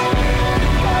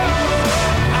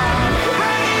 I'm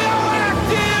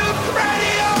radioactive,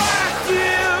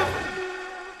 radioactive.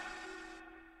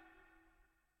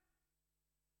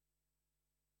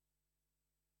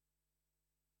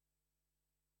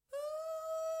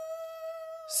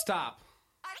 Stop.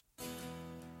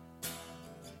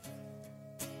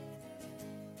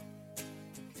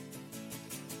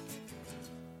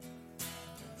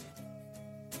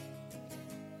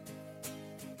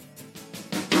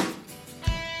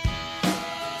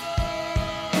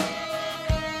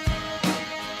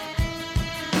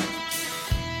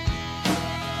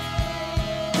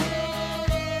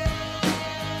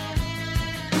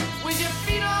 With your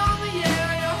feet on the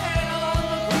air, your head on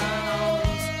the ground.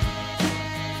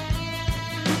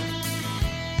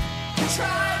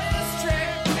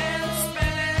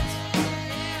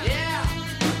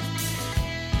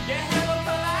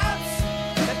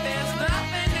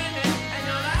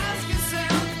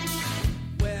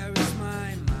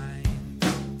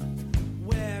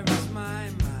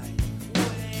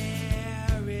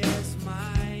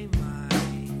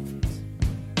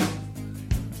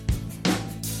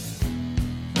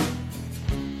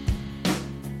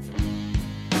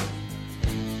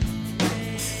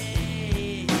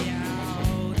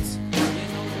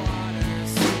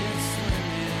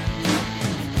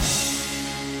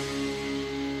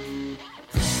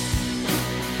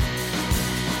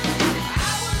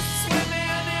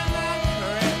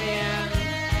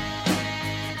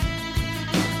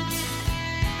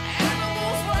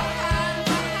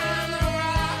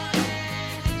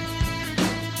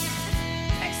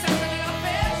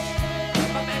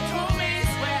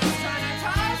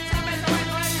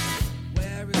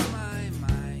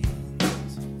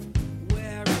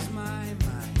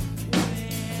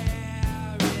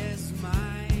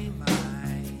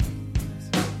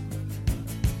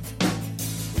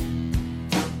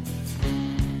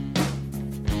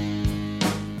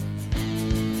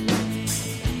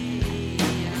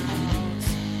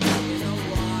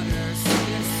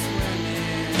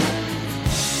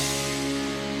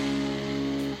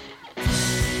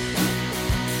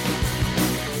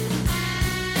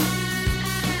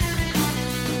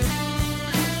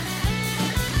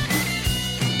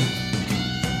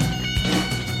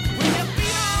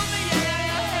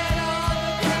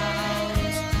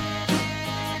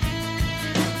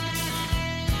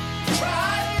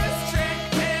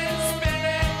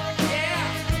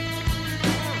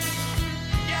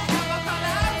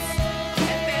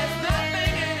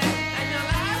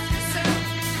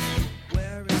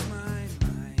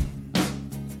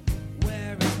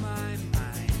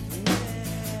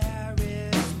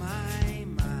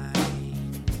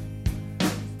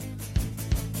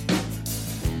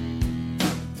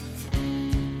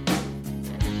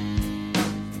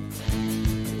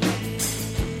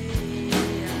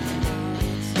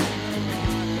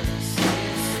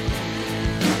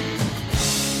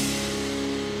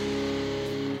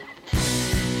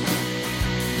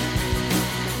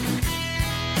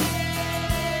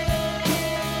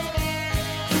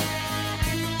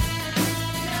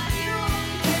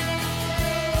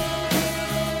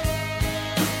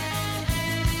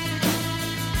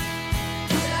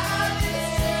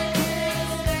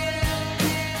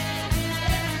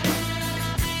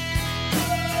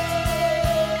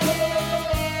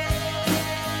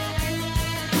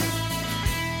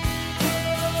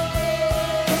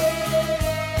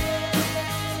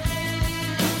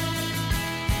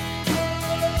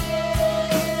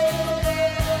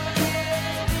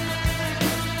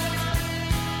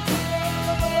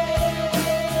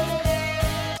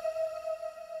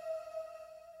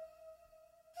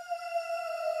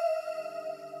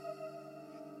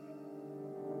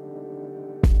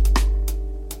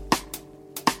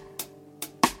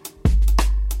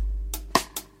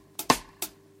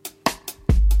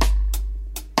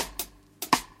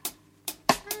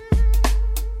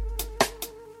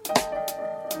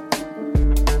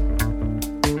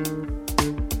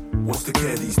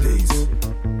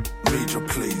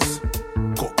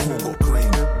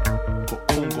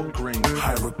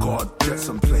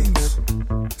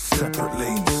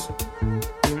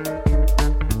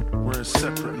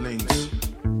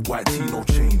 White tee, no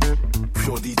chain.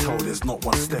 Pure detail, there's not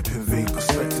one step in vain.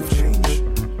 Perspective change.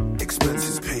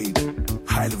 Expenses paid.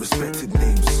 Highly respected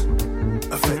names.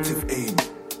 Effective aim.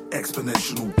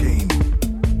 Exponential gain.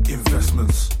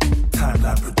 Investments.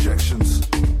 Timeline projections.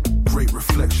 Great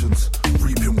reflections.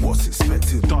 Reaping what's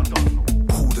expected. Done.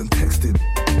 Called and texted.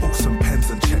 Books and pens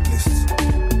and checklists.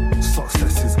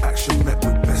 Successes, action met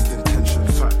with best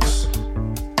intentions. Facts.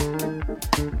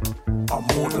 I'm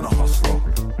more than a hustler.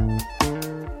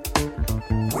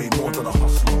 Way more than a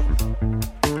hustler.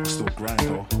 I still grind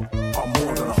though. I'm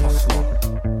more than a hustler.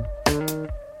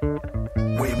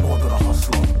 Way more than a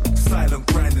hustler. Silent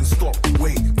grinding, stop,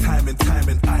 wait, timing,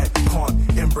 I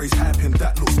can't embrace hyping.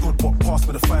 That looks good, but pass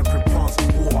me the fine print plants.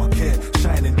 All I care,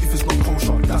 shining. If it's not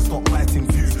kosher, that's not my thing.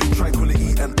 View,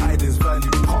 tranquility and ideas value.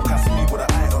 Can't pass me with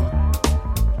an item.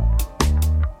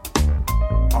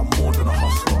 I'm more than a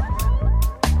hustler.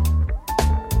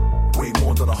 Way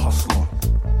more than a hustler.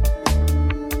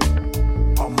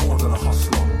 I'm more than a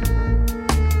hustler.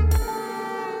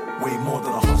 Way more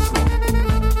than a hustler.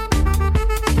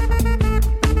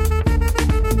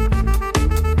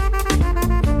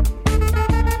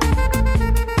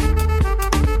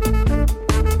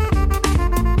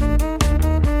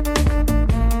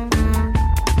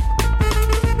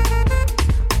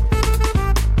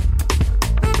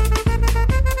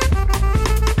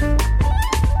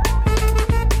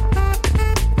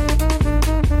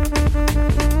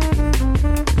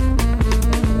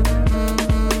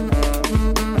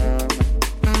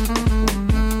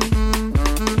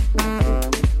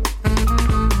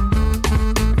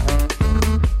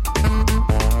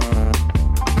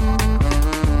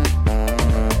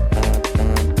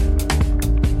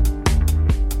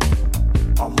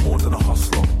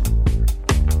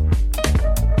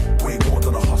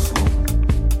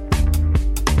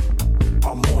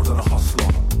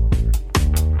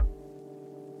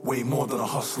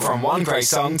 From one great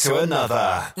song to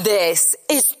another. This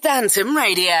is Phantom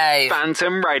Radio.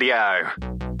 Phantom Radio.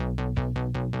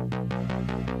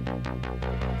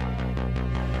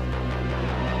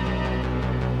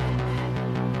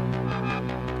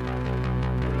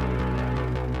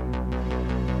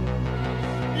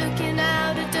 Looking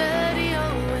out a dirty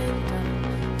old window,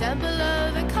 down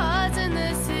below the cars in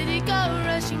the city go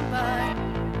rushing by.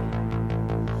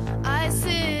 I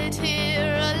sit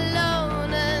here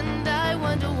alone and I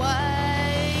wonder why.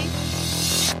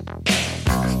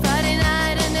 Friday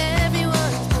night and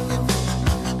everyone's moved.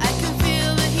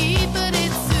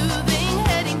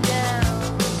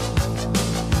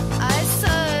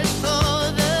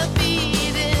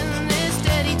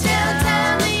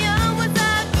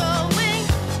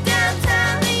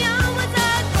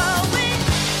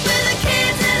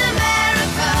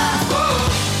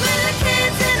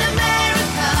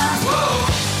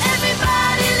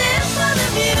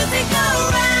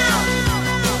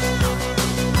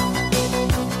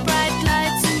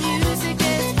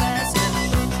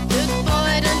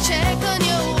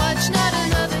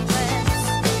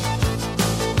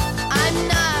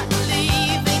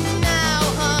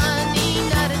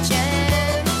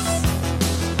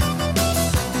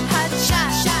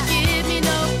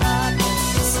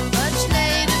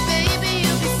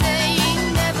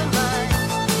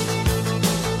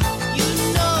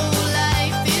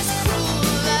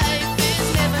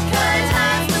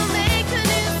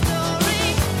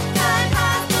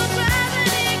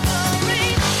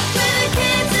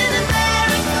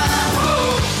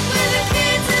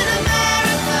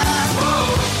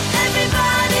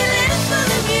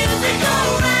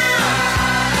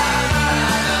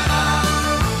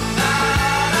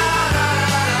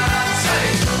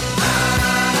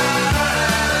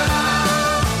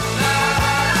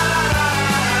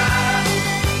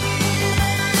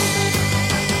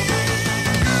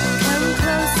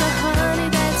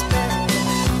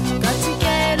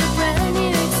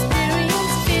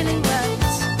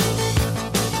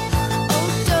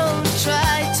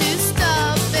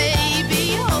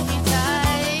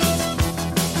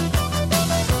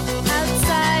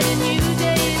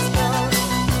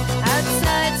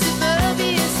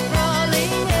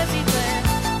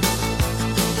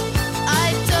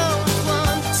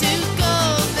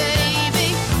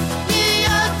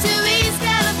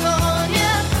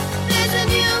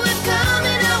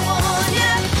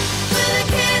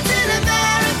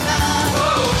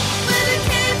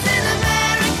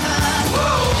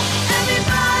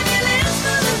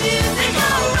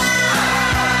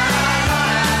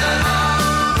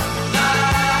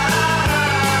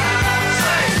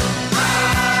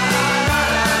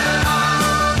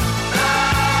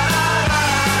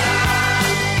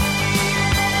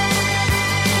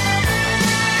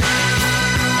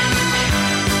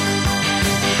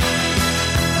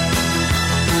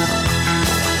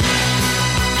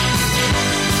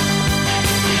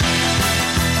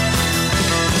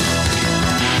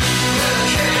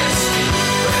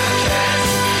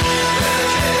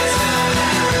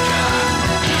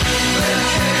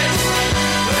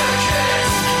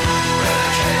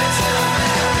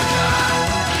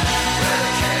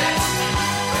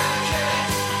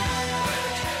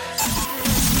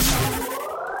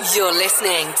 You're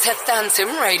listening to Phantom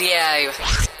Radio.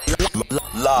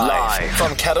 Live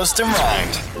from Kettleston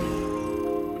Round.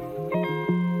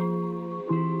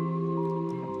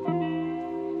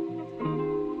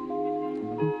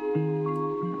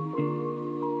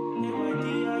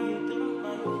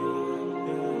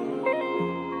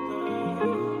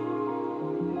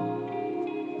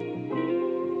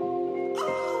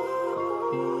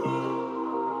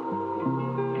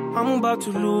 I'm about to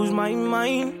lose my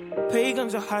mind.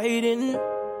 Pagans are hiding.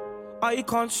 I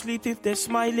can't sleep if they're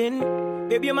smiling.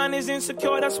 Baby, your man is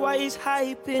insecure, that's why he's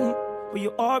hyping. But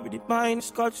you already mine,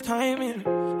 it's God's timing.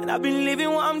 And I've been living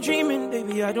what I'm dreaming.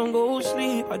 Baby, I don't go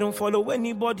sleep. I don't follow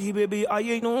anybody, baby, I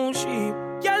ain't no sheep.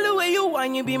 Girl, the way you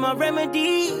want, you be my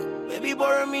remedy. Baby,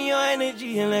 borrow me your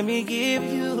energy and let me give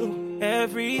you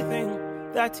everything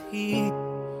that he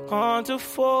can't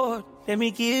afford. Let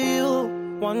me give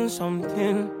you one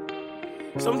something.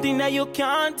 Something that you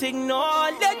can't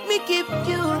ignore. Let me give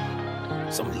you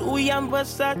some Louis and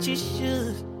Versace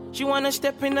shoes. She wanna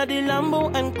step into the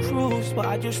Lambo and cruise, but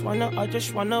I just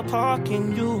wanna park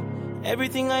in you.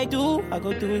 Everything I do, I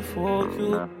go do it for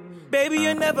you. Baby,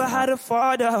 you never had a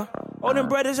father. All them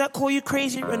brothers that call you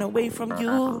crazy run away from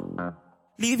you.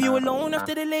 Leave you alone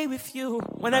after they lay with you.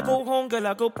 When I go home, girl,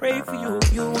 I go pray for you.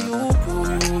 You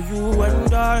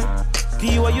and I.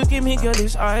 The what you give me, girl,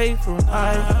 is eye for an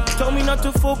eye. Told me not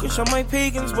to focus on my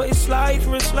pagans, but it's slide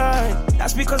for a slide.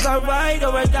 That's because I ride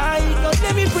or I die. Yo,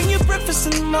 let me bring you breakfast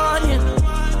in the morning.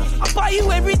 I'll buy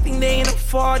you everything they ain't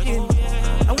affording.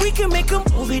 And we can make a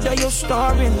movie that you're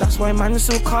starring. That's why man's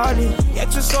so calling.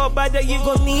 Yet you're so bad that you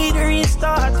gon' need a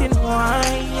restarting. Why,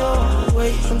 yo,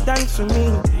 wait, some thanks for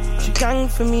me. She gang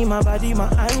for me, my body, my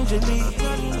Angelique.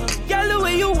 Girl, the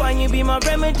way you want, you be my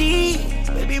remedy.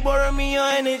 Baby, borrow me your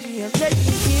energy and let me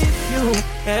give you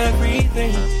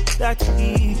everything that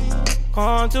he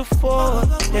can't afford.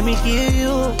 Let me give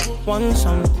you one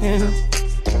something.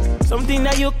 Something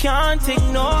that you can't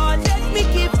ignore. Let me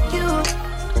give you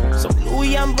some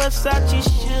Louis and Versace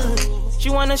shoes. She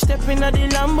wanna step into the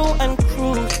Lambo and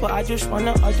cruise, but I just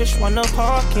wanna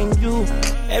park in you.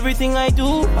 Everything I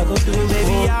do, I go do it,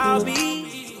 baby. I'll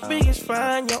be biggest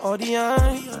fan, your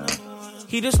audience.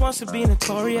 He just wants to be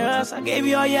notorious. I gave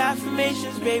you all your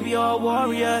affirmations, baby, you're a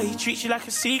warrior. He treats you like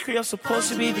a secret, you're supposed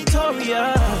to be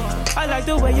victorious. I like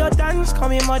the way your dance, call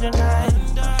me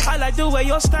modernized. I like the way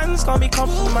your stance, call me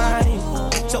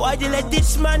compromised. So why you let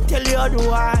this man tell you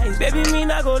otherwise? Baby, me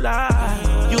not go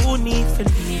lie. You need to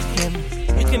leave him.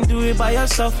 You can do it by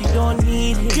yourself, you don't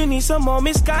need him. You need some more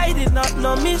misguided, not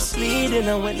no misleading.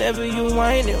 And whenever you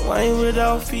whine it, whine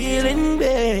without feeling,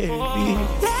 baby.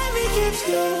 Let me give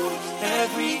you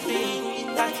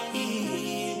everything that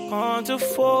he can't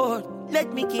afford.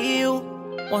 Let me give you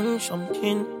one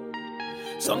something.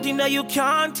 Something that you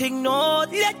can't ignore.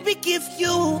 Let me give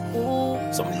you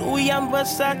some Louis and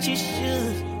Versace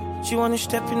shoes. She wanna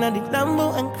step in at the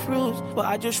Lambo and cruise, but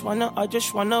I just wanna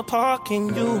park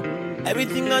in you.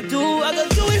 Everything I do, I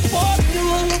gotta do it for you.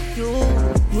 You.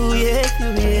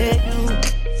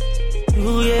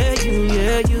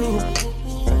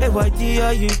 Hey, why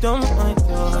dear, you don't mind,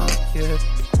 yeah.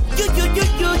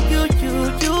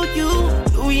 You.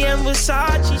 Louis and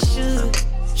Versace shoes.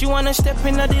 She wanna step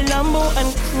in at the Lambo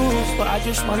and cruise, but I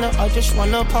just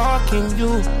wanna park in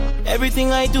you.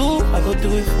 Everything I do, I go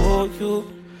do it for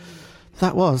you.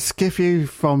 That was Give You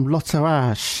from Lotto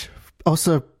Ash.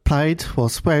 Also played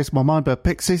was Where's My Mind by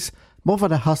Pixies, More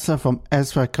Than a Hustler from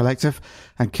Ezra Collective,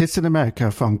 and Kids in America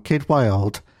from Kid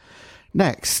Wild.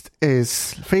 Next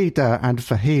is Feeder and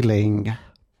The Healing.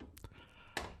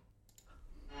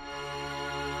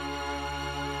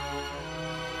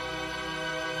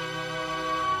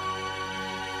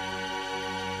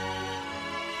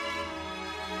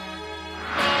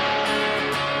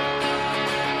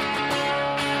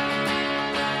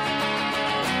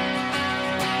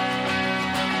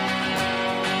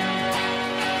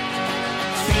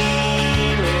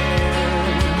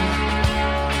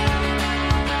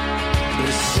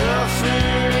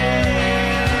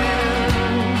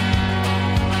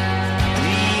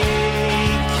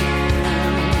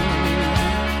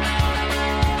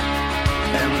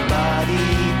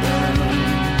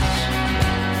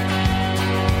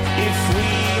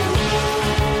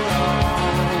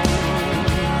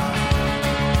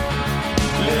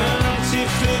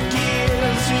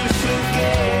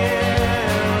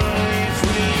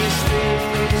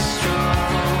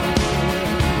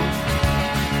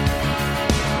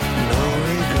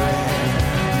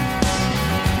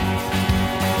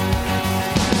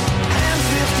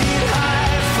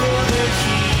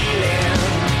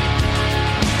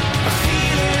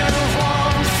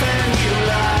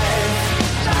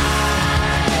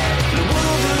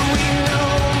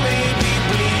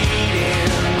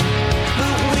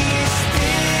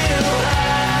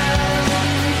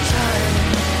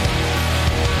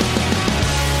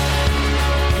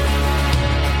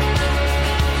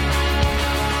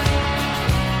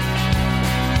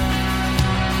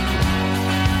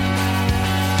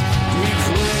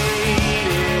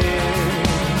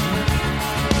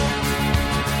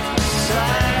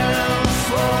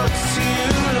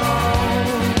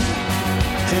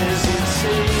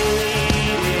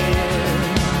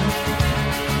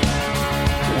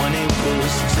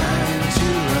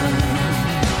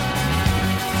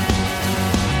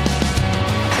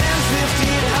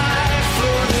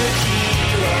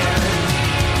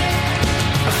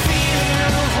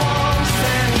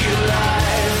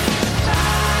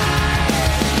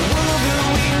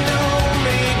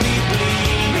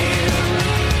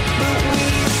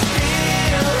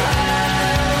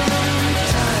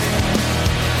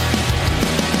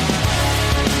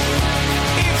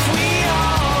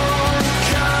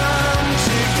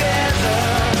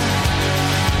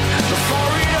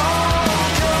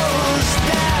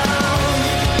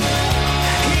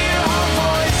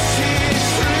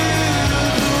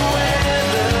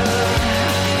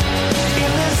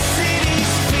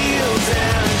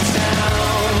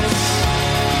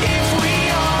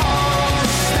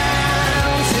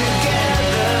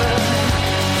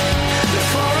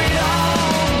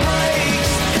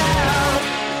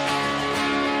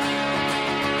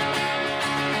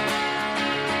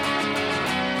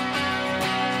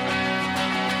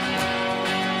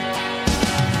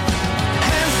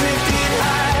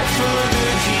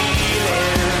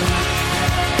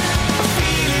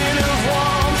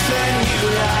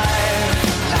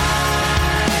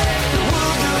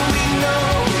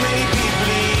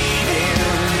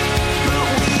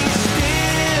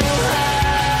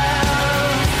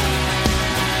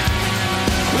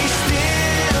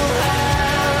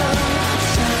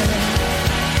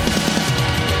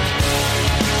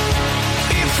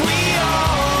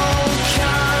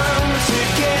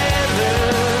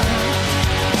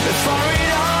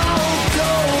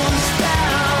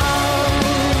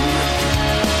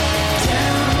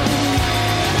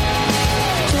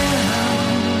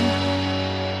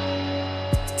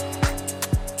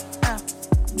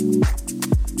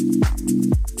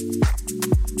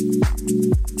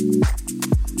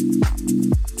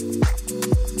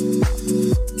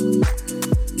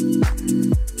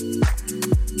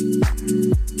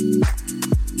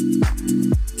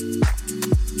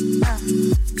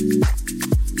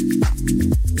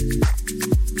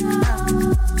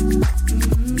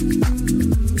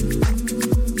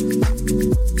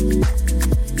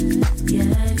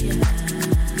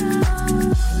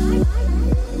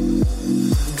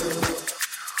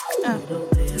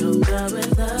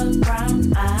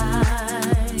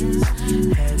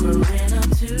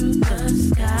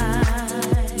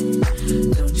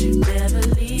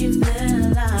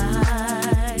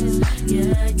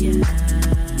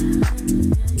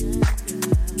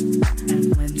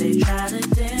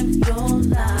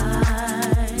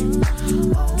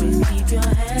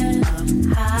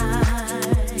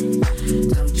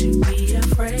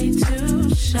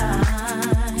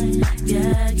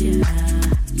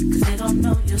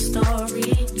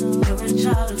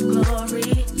 child of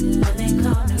glory when they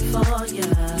coming for ya.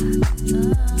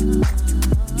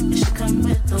 You should come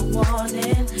with the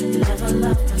warning. You never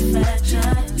love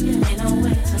perfection. Ain't no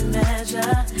way to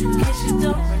measure. In case you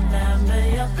don't remember,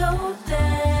 you're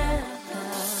golden.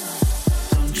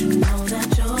 Don't you know that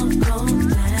you're golden?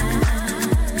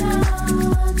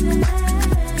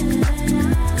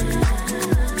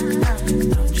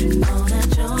 Don't you know that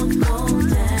you're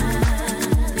golden?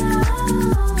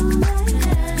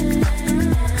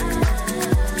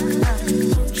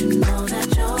 Don't you know that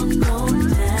you're golden?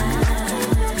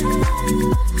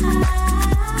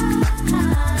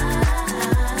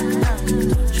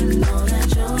 Don't you know that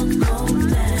you're golden?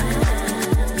 Don't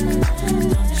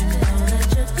you know that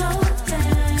you're golden?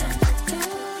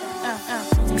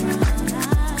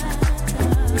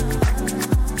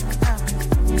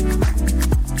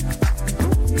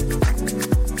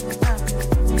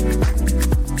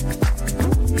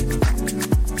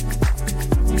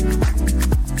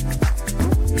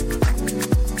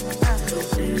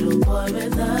 Little boy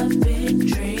with a big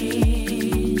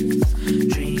dreams,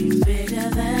 dreams bigger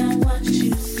than what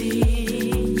you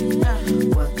see.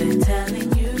 What they're telling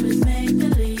you is make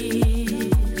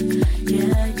believe,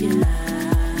 yeah, yeah.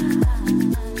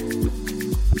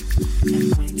 And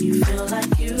when you feel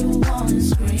like you wanna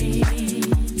scream,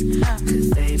 'cause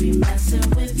they be messing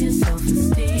with your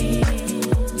self-esteem,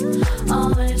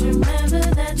 always remember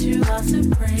that you are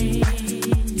supreme,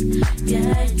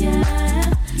 yeah,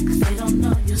 yeah. 'Cause they don't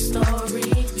know your story.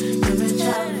 You're a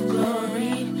child of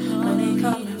glory when they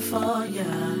coming for ya.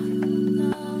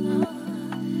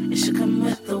 It should come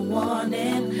with the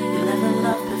warning. You'll never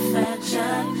love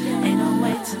perfection. Ain't no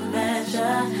way to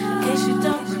measure. In case you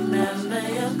don't remember,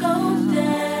 you're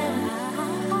golden.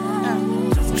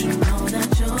 Don't you know that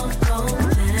you're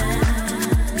golden?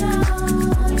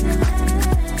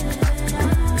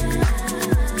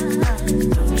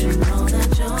 Don't you know that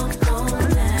you're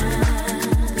golden?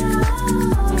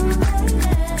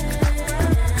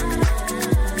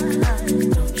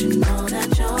 Don't you know that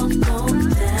you're golden?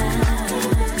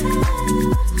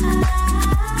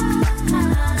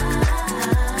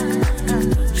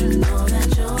 Don't you know that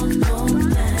you're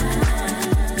golden?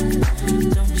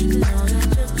 Don't you know that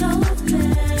you're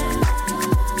golden?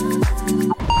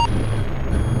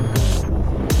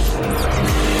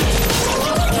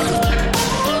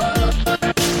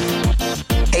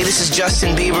 Hey, this is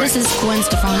Justin Bieber. This is Gwen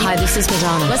Stefani. Hi, this is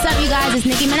Madonna. What's up, you guys? It's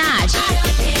Nicki Minaj.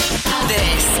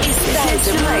 This is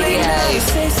Phantom Radio.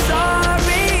 Say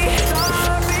sorry.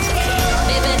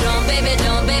 Baby,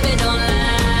 don't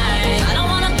lie. I don't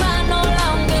wanna cry no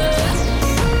longer.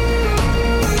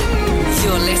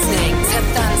 You're listening to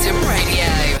Phantom Radio.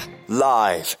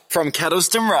 Live from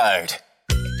Kettleston Road.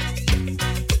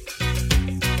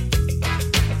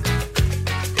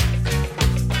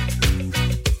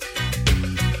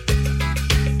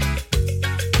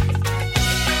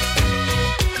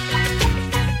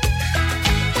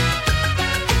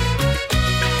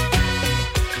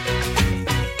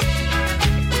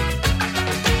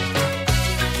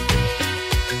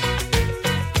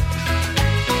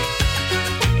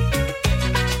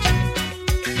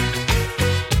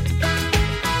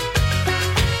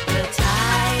 The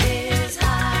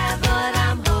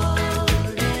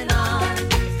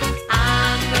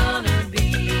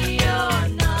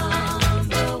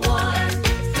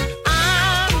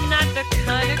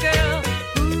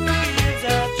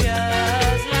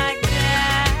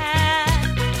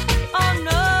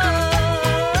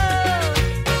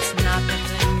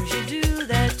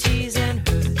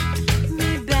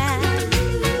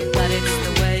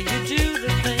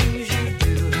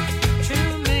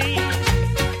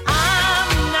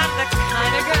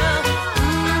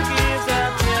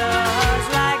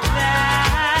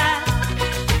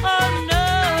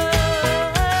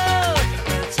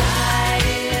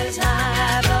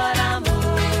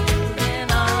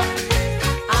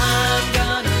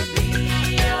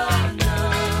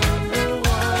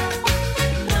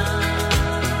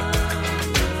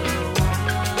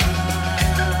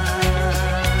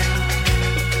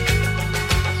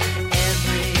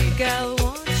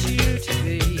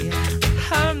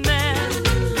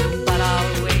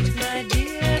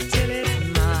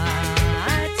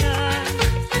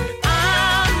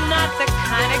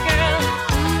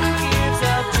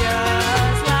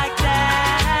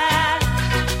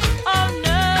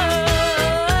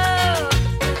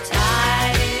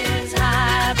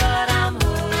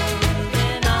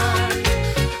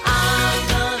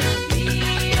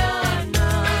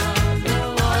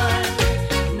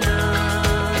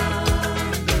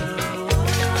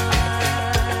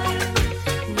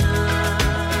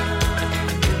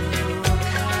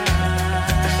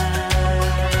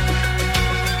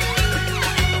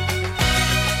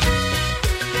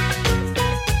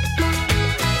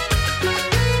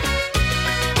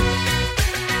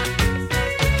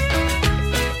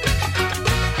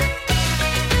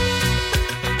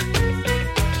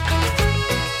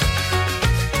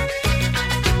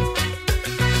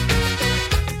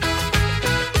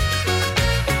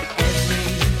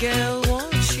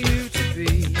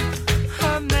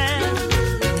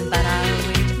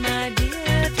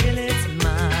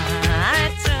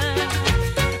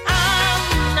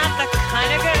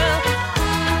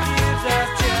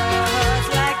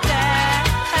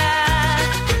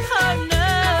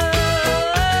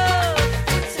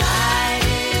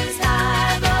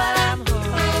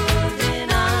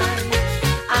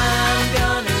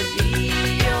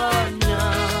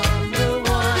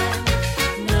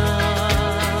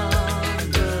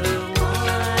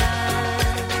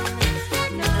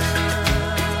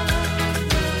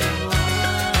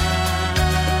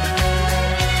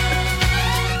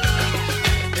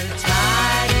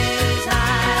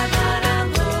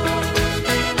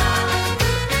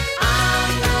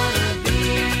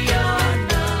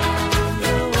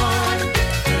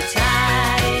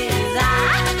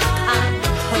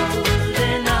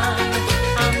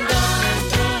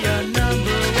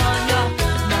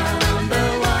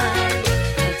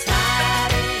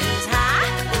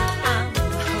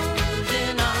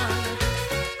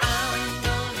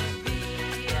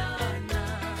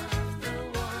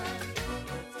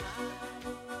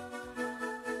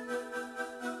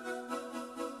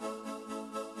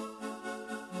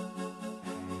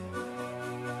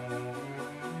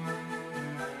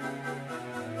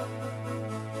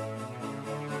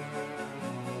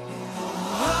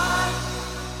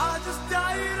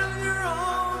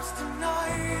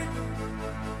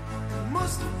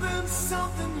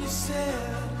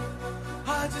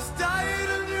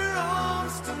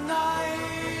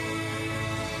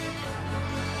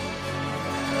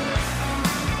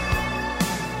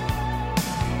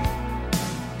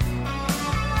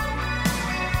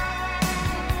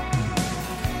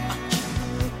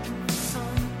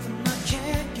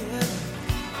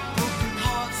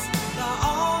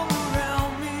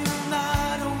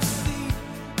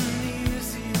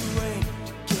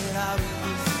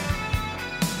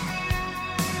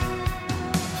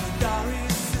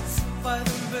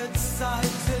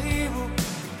bedside table,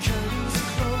 curtains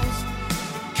closed,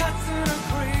 cats in a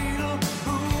cradle.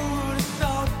 Who would have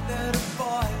thought that a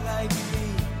boy like me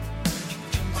could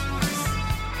come to this?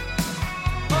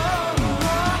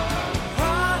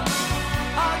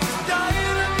 I just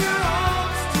died in your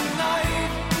arms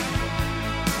tonight.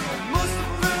 It must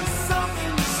have been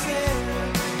something you said.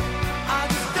 I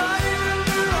just died in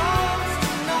your arms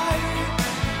tonight.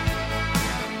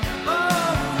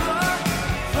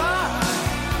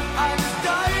 I just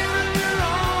died in your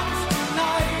arms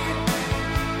tonight.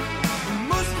 It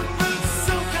must have been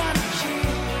some kind of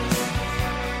kiss.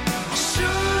 I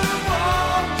should have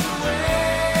walked away.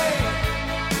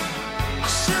 I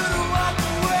should have walked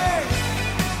away.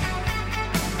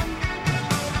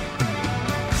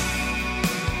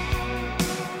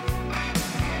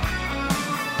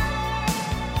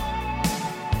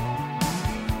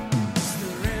 Is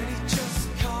there any just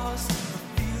cause for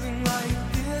feeling like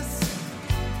this?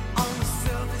 On the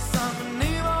surface, I'm a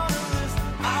name on a list.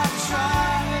 I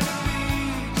try to be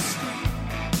discreet,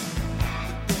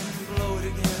 but then blow it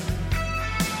again.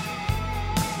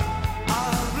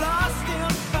 I've lost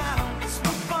and found, it's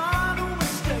my final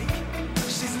mistake.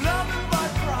 She's loving by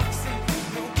proxy,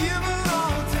 no give and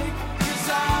all take. 'Cause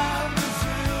I've been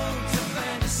thrilled to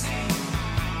fantasy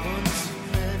one too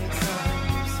many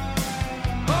times.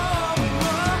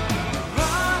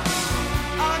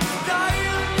 I just died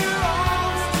in your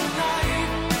arms tonight.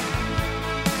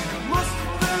 It must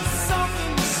have been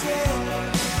something you said.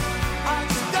 I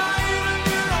just died in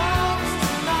your arms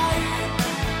tonight.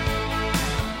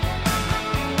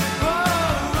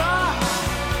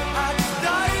 I just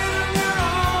died in your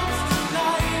arms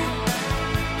tonight.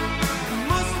 It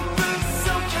must have been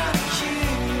some kind of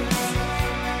kiss.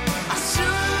 I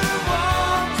should have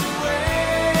walked away.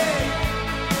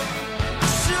 I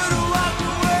should have walked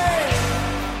away.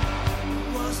 It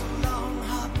was a long,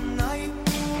 hot night.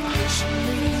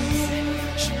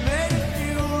 She made it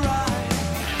feel right.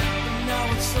 But now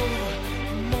it's over,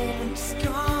 the moment is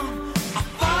gone. I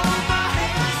follow my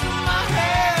hands through my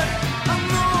head. I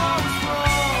know I was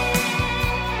wrong.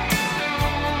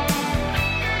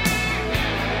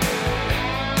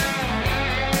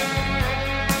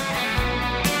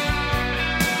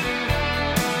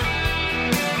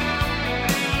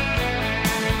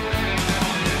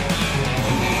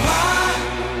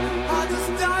 I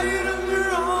just died in your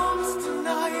arms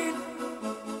tonight.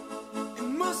 It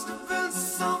must have been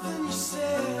something you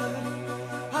said.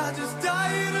 I just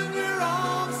died in your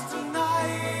arms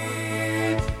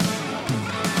tonight.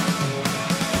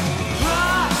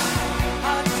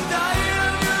 I just died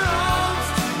in your arms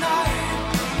tonight.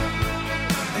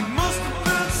 It must have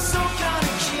been some kind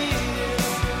of kiss.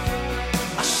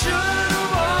 I should have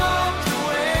walked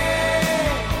away.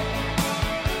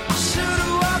 I should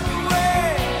have walked away.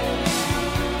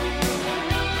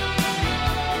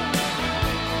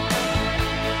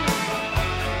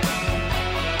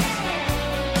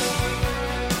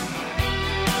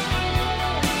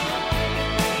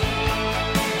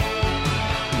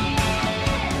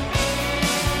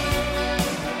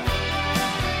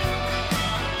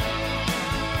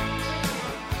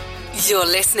 You're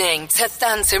listening to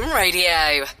Phantom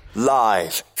Radio.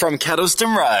 Live from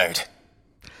Kettleston Road.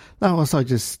 That was I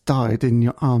Just Died in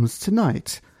Your Arms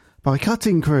Tonight by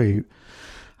Cutting Crew.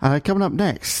 Coming up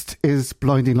next is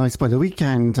Blinding Lights by The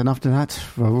Weeknd, and after that,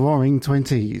 the Roaring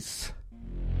Twenties.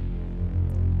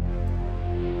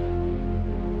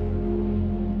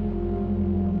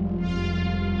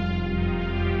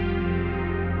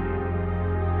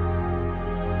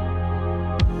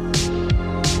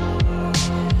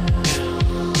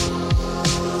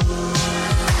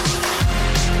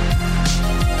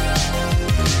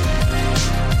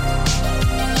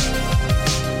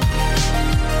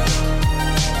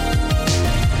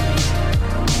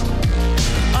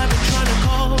 I've been trying to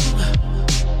call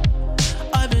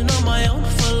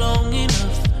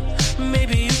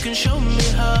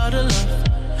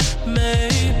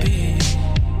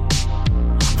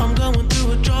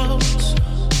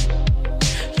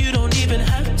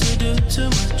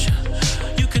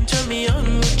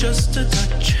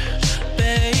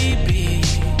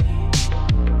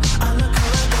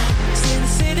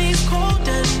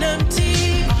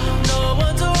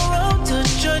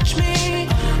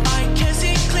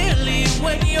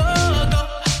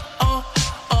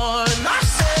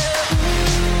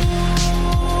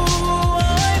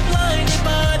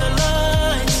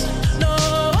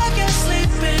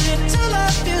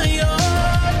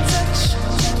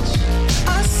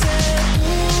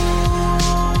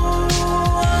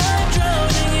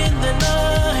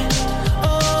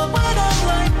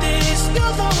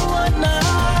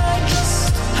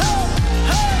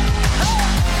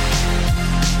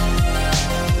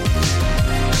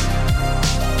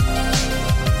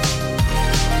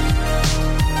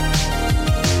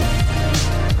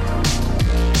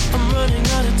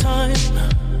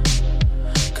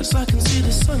I can see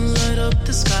the sun light up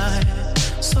the sky.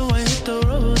 So I hit the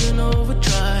road and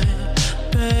overdrive,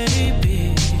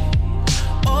 baby.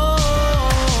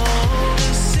 Oh,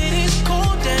 the city's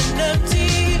cold and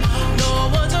empty. No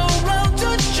one's around to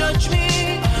judge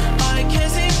me. I can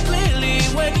see clearly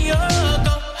when you're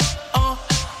gone.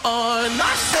 And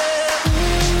I said,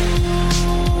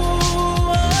 ooh,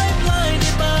 I'm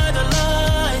blinded by the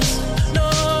lights. No,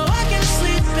 I can't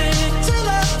sleep until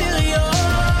I feel your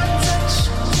touch.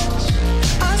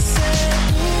 I said,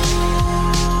 ooh,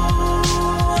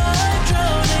 I'm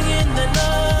drowning in the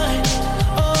night.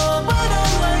 Oh, but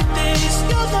I'm like this,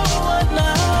 you're the one I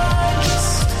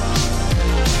trust.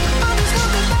 I'm just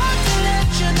coming back to let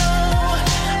you know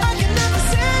I can never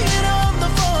say it on the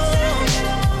phone.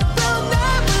 They'll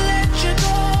never let you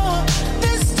go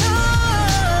this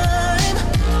time.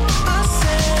 I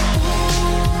said,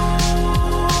 ooh,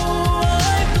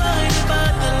 I'm blinded by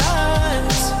the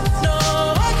lights. No,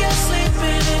 I can't sleep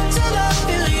until I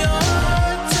feel your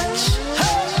touch.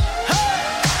 Hey, hey,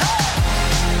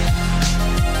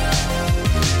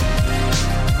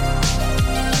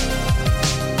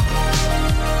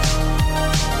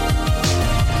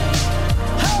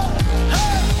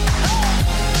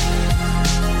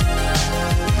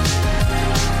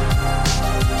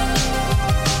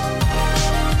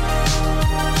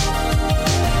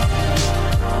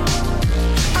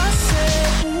 I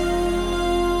said, ooh,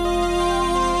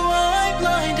 I'm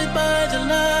blinded by the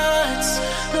lights.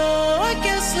 No, I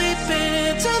can't sleep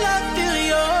until I feel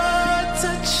your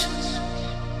touch.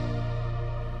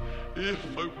 If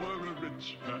I were a rich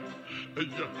man,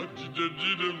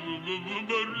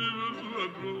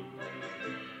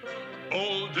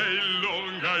 all day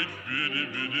long I'd biddy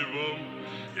bum.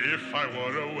 If I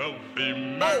were a wealthy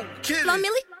man, Flo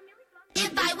Millie?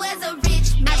 If I was a rich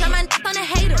man, I drop my on a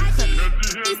hater.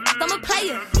 These I'm a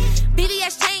player.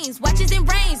 BBS chains, watches and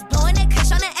rings, blowing that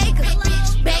kush on an acre.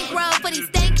 Bankroll for these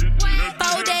stank.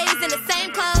 4 days in the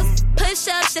same clothes.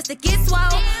 Push-ups just to get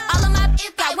swole. All of my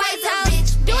got white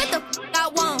toes. Do what the I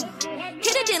want.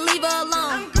 Hit it, then leave her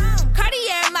alone.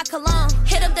 Cartier in my cologne.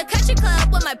 Hit up the country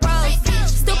club with my bros.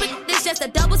 Stupid, this just a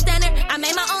double standard. I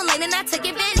made my own lane and I took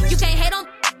advantage. You can't hate on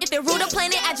if it ruled a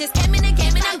planet. I just came in the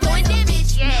game and I'm doing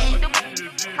damage. Yeah,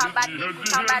 talk about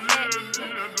this, talk about that.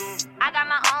 I got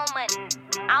my own money.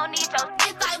 I don't need your.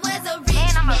 If I was a rich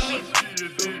and I'm a rich.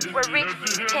 We're rich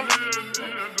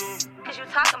tendencies. Cause you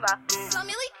talking about. So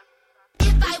Millie?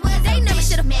 If I was, they never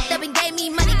should've met up and gave me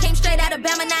money. Came straight out of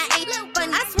Bama, now ain't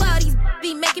funny. I swear all these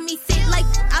be making me sick. Like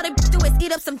all they do is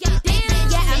eat up some damn.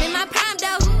 Yeah, I'm in my prime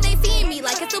though. They see me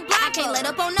like it's a block. I can't let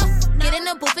up on no. Get in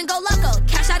the booth and go loco.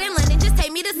 Cash out in London, just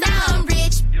take me to now I'm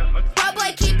rich. Bro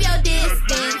boy, keep your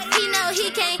distance. He know he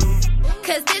can't.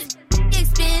 Cause this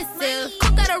expensive.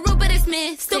 Cook got a roof, but it's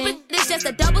missing. Stupid, this just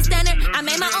a double standard. I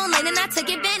made my own lane and I took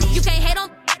advantage. You can't hate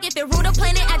on if it ruled a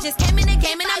planet. I just came in the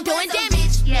game and I'm doing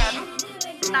damage. Yeah,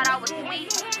 thought I was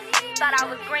sweet. Thought I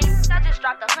was green. I just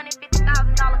dropped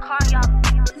 $150,000 car, y'all.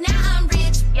 Now I'm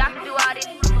rich. Y'all can do all this.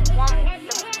 Want me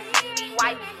to be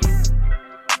white.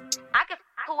 I can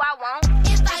who I want.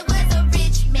 If I was a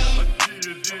rich man.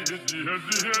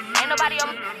 Ain't nobody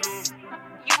on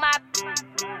you my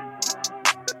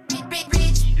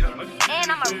rich. And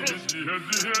I'm a rich.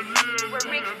 We're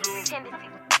rich tendencies.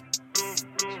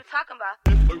 What you talking about?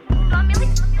 Flo Millie?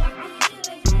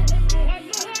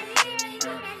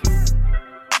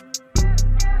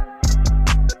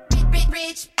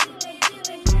 Rich.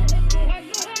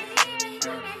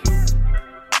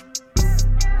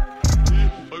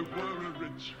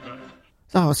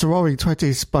 Oh, it's the Roaring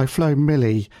 20s by Flo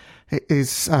Millie. It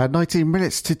is 19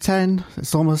 minutes to 10.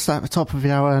 It's almost at the top of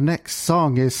the hour. Next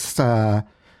song is...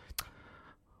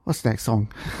 what's the next song?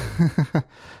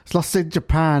 It's Lost in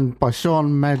Japan by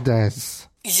Shawn Mendes.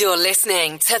 You're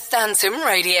listening to Phantom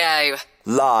Radio.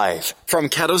 Live from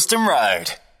Kettleston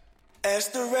Road. As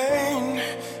the rain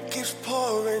keeps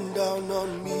pouring down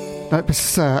on me. No,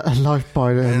 this is live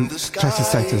by Chester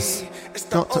Status.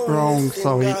 Got it wrong,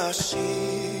 sorry.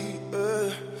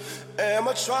 And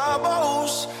my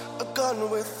troubles are gone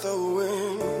with the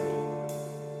wind.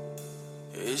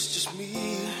 It's just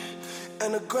me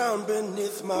and the ground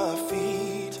beneath my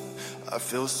feet. I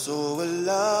feel so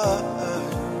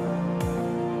alive.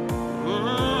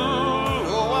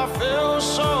 Oh, I feel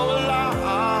so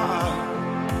alive.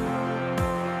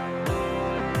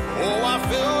 Oh, I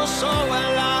feel so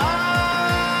alive.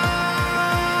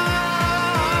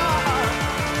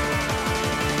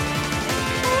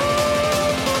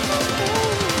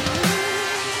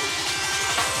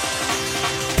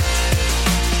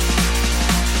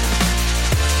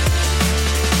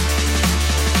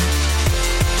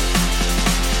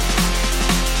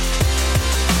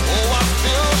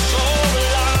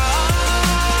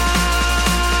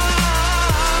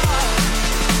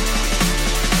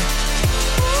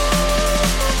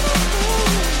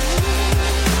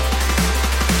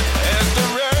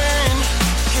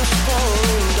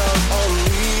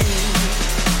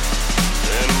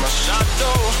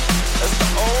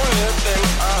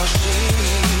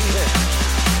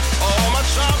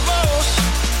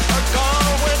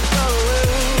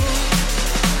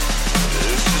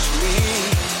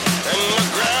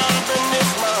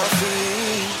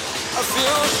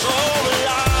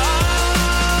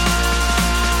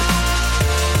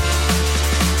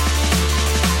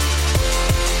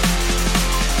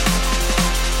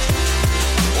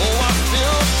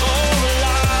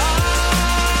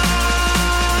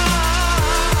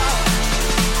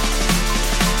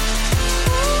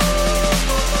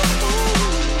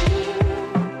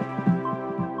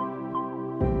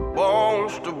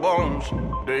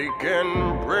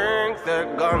 can bring their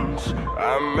guns.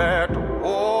 I'm at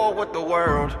war with the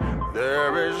world.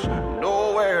 There is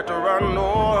nowhere to run,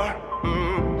 no.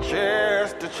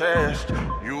 Chest to chest,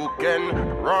 you can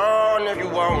run if you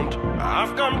want.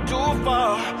 I've come too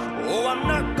far, oh, I'm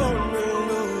not gonna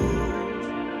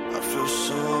lose. I feel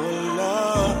so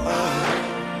alive.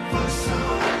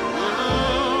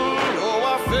 Oh,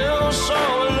 I feel so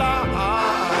alive.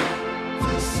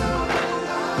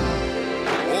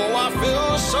 Oh, I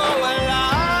feel so alive.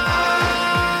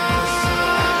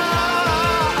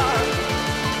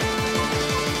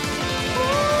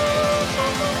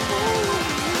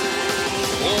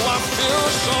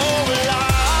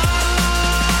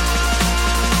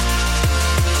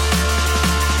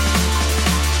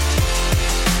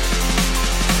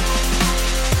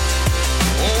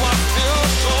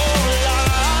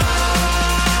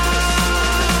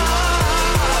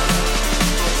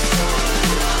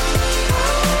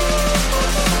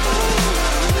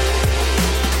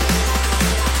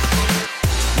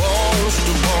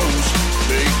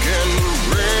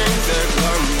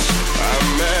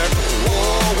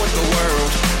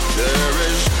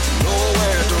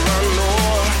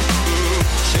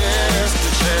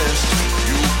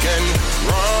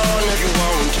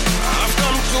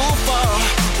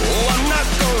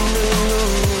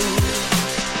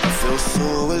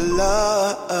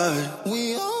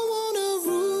 We all wanna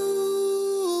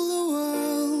rule the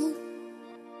world,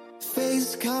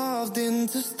 face carved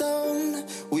into stone.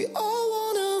 We all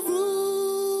wanna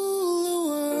rule the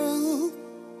world,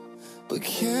 but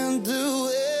can't do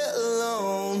it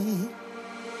alone.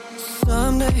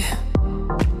 Someday,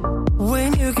 when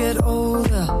you get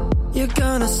older, you're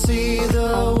gonna see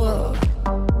the world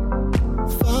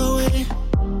far away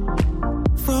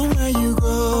from where you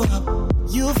grow up.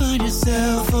 You'll find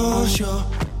yourself for sure.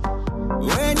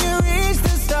 When you reach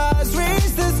the stars,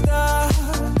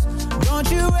 don't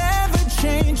you ever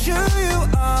change who you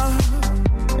are.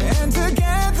 And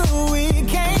together we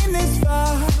came this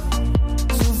far,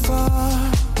 so far.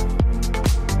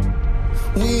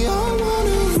 We all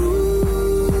wanna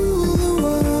rule the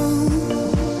world,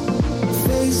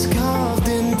 face carved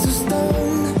into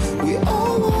stone. We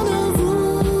all wanna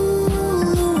rule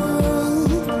the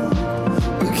world,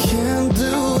 we can't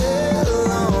do it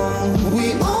alone. We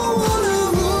all wanna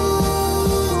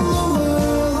rule the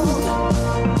world.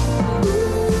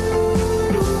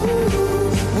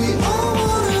 We all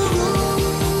wanna rule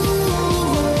the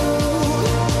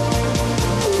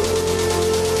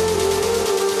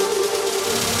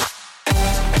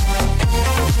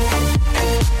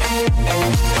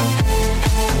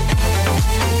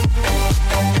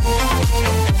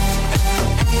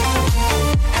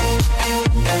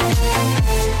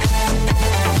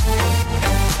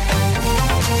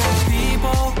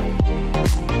People,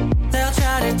 they'll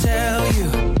try to tell you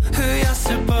who you're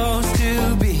supposed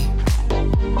to be.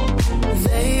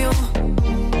 They'll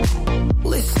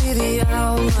see the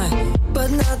outline, but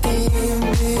not the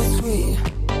in-between.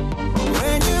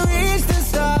 When you reach the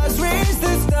stars,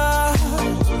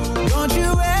 don't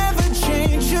you ever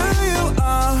change who you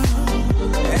are.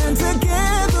 And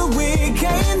together we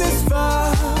came this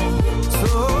far,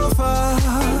 so far.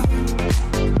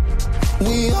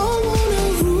 We all wanna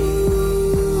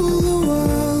rule the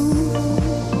world,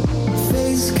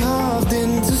 face carved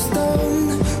into stone.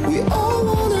 We all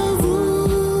wanna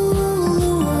rule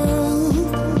the world,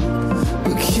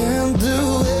 we can't do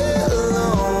it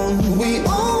alone. We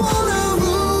all wanna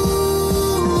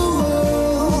rule the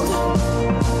world.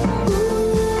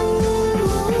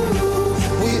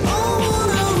 We all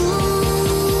wanna rule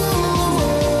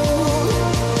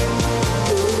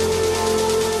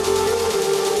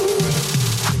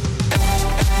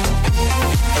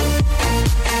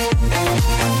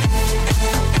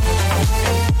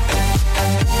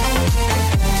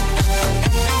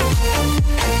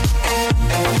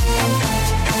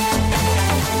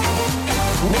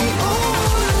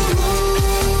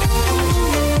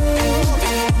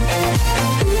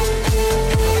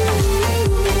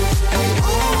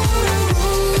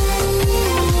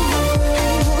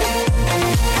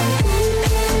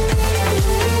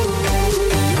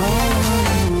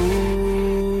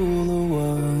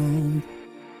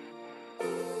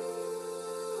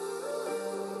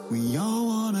We all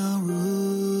wanna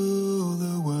rule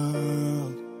the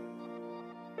world.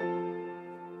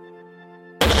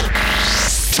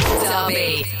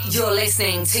 Derby, you're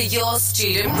listening to your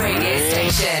student radio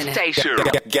station.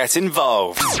 Get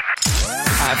involved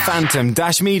at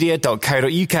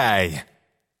phantom-media.co.uk.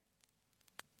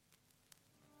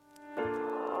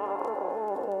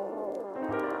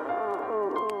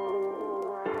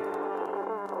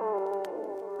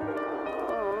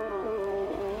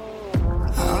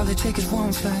 all it takes is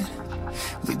one flight.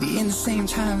 We'd be in the same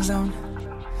time zone,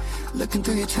 looking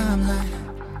through your timeline,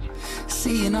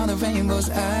 seeing all the rainbows.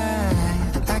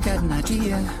 I got an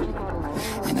idea,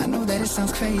 and I know that it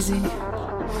sounds crazy.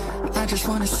 I just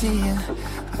wanna see you.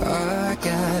 Oh, I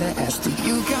gotta ask, do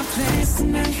you got plans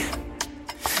tonight?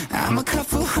 I'm a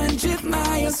couple 100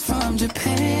 miles from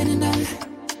Japan, and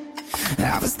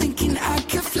I was thinking I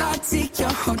could fly to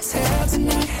your hotel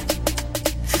tonight.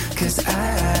 'Cause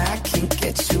I can't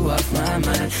get you off my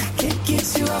mind. Can't get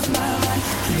you off my mind.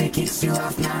 Can't get you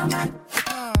off my mind.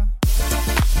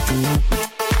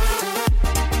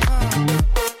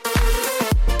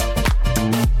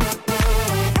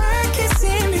 I can't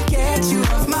seem to get you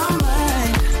off my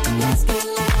mind. Let's get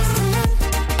lost tonight.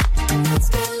 Let's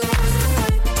get lost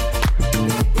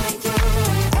tonight.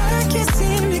 I can't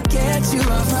seem to get you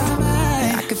off my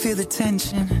mind. I can feel the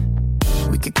tension.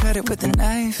 We could cut it with a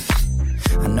knife.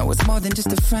 I know it's more than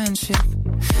just a friendship.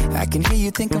 I can hear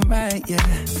you think I'm right, yeah.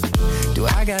 Do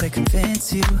I gotta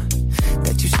convince you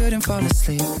that you shouldn't fall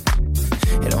asleep?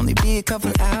 It'll only be a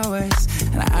couple hours,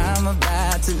 and I'm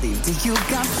about to leave. Do you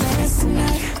got plans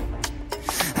tonight?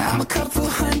 I'm a couple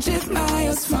 100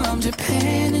 miles from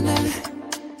Japan, and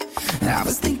I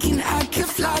was thinking I could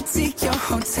fly to your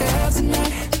hotel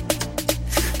tonight.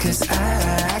 'Cause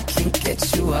I can't get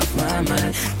you off my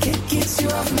mind. Can't get you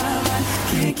off my mind.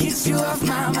 Can't get you off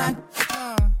my mind.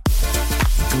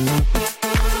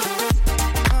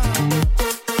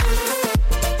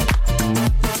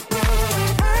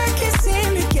 I can't seem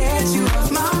to get you off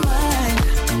my mind.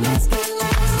 Let's get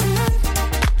lost tonight.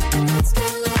 Let's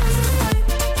get lost tonight.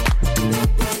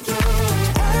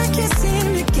 I can't seem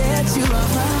to get you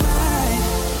off my mind.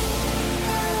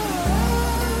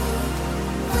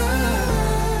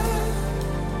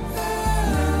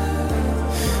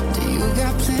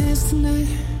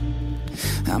 Tonight,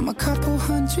 I'm a couple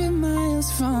 100 miles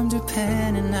from Japan,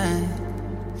 and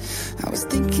I was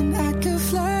thinking I could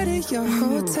fly to your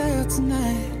hotel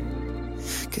tonight.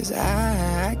 'Cause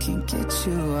I can't get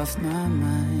you off my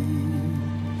mind.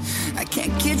 I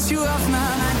can't get you off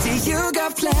my mind. Do you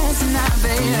got plans tonight,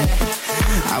 baby?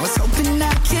 I was hoping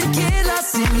I could get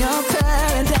lost in your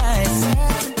paradise.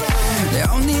 The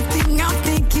only thing I'm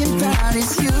thinking about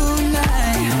is you and I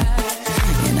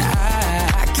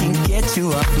can't get you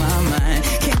off my mind.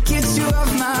 Can't get you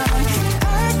off my mind.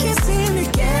 I can't seem to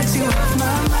get you off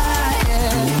my mind.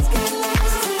 Yeah. Let's get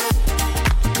lost tonight.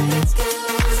 Let's get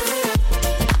lost tonight.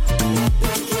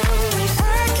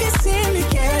 I can't seem to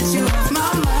get you off my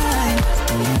mind.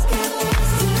 Let's get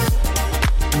lost tonight.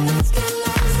 Let's get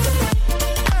lost tonight.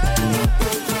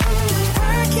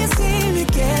 I can't seem to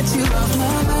get you off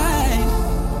my mind.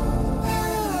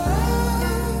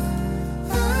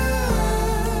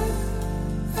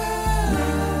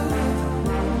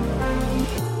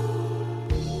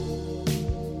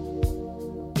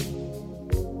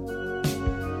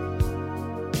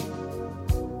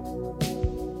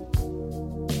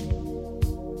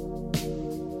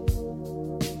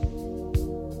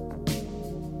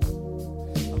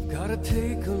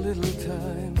 Take a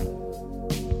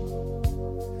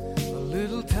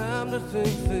little time to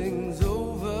think things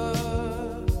over.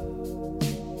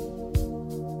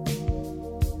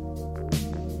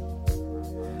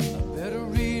 I better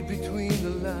read between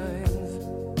the lines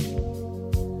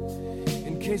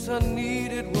in case I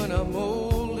need it when I'm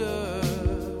older.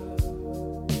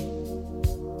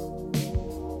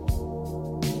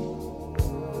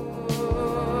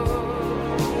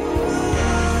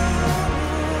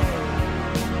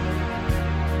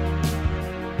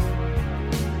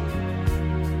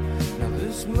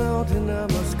 Mountain I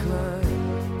must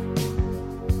climb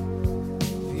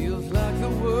feels like the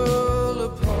world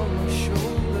upon my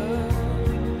shoulder.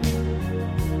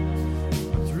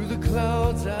 Through the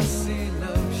clouds I see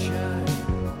love shine.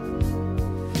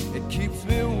 It keeps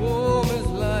me warm as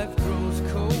life grows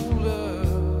colder.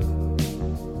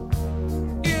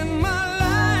 In my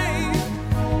life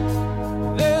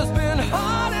there's been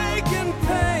heartache and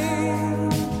pain.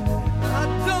 I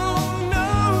don't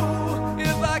know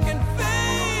if I can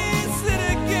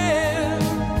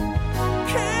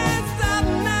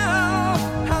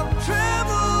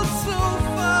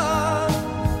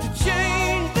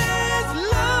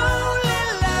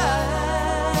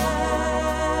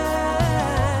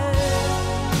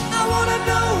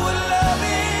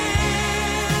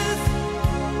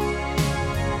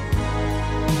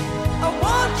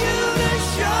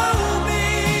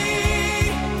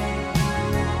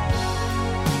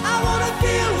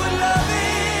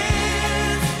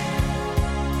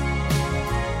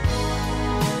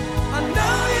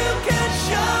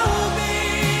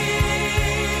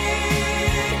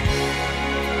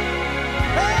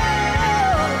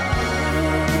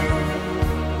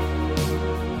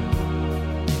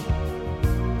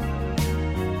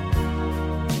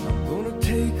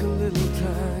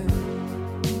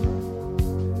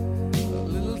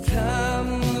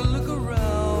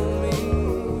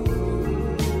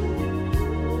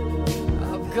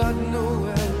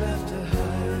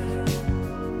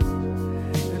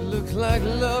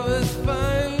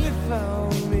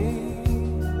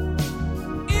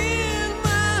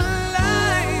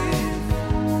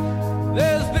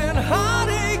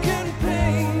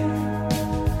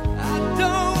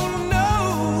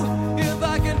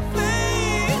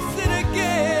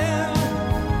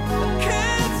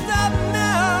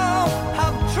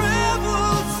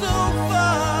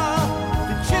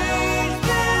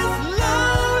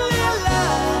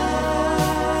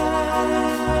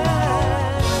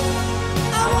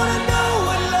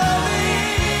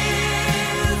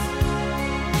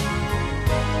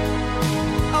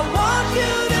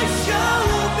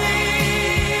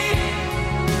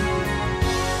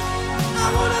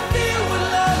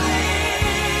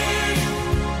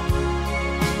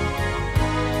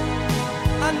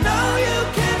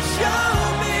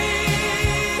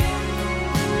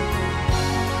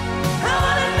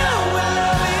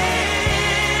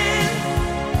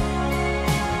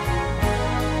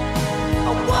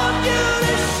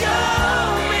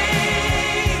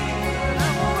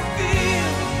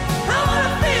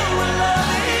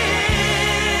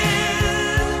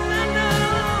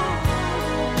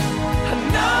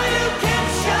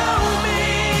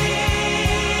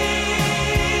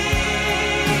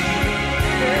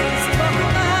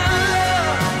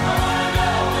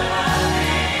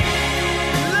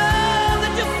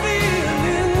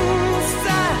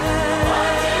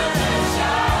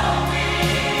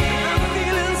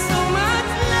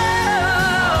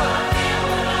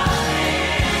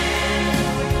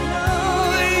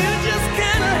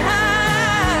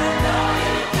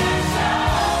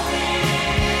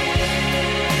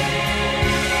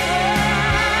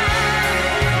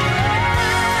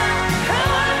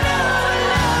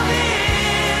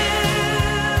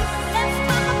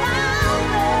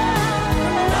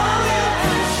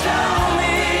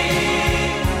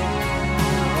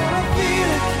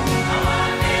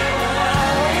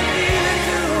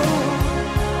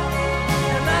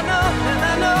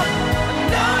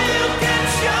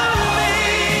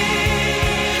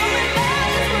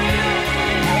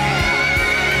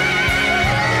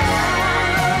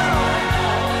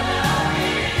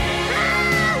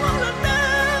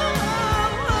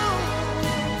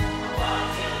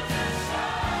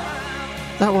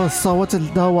That was So I Want to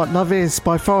Know What Love Is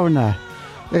by Foreigner.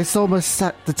 It's almost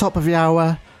at the top of the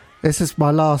hour. This is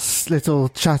my last little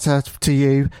chatter to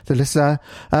you, the listener.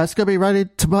 It's going to be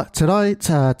raining tonight,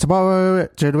 tomorrow,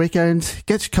 during the weekend.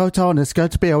 Get your coat on, it's going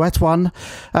to be a wet one.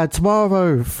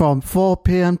 Tomorrow from 4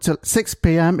 p.m. to 6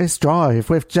 p.m. is Drive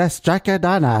with Jess, Jack and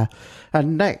Anna.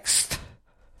 And next...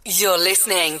 You're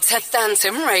listening to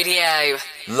Phantom Radio.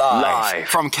 Live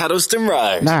from Kettleston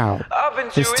Road. Now,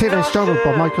 it's Teenage Struggle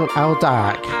by Michael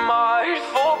Aldag. Might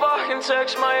fall back and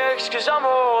text my ex, cause I'm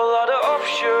all out of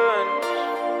options.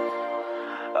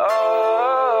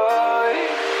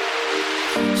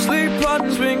 Sleep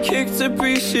patterns been kicked to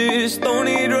pieces. Don't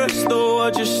need rest though,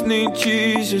 I just need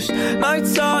Jesus. Night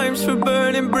times for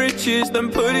burning bridges,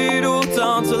 then put it all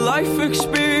down to life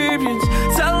experience.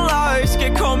 Tell lies,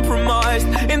 get compromised,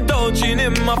 indulging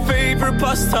in my favourite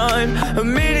pastime,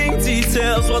 omitting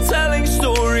details while telling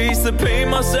stories to paint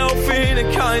myself in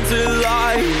a kind of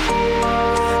light.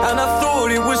 And I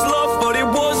thought it was love, but it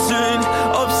wasn't.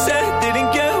 Upset,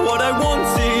 didn't get what I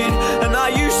wanted, and I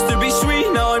used to be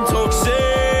sweet, now I'm toxic.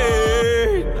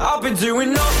 I've been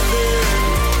doing nothing.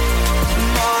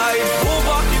 Might fall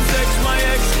back and text my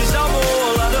ex, cause I'm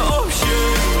all out of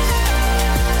options.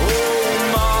 Oh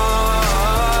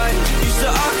my, used to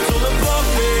act all above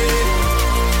it,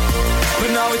 but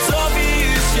now it's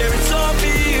obvious, yeah it's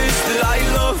obvious that I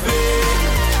love it.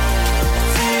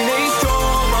 Teenage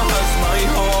drama has my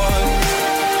heart.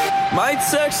 Might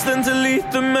text and delete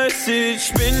the message,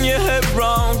 spin your head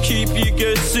round, keep you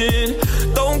guessing.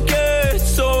 Don't get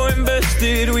so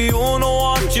invested, we all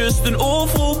know I'm just an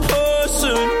awful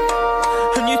person.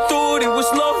 And you thought it was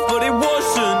love, but it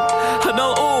wasn't. And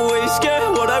I'll always get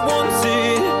what I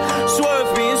wanted.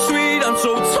 Swerve being sweet, I'm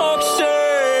so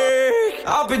toxic.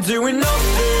 I've been doing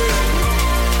nothing.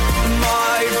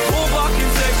 Might fall back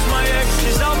and text my ex,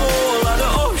 cause I'm all out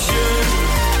of options.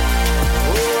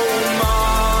 Oh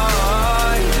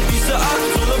my, used to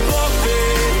act all above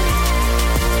it,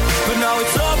 but now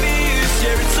it's obvious,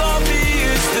 yeah it's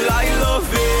obvious that I love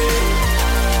it.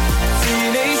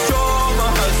 Teenage drama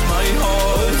has my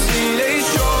heart. Teenage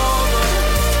drama.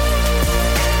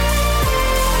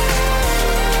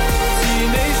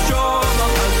 Teenage drama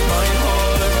has my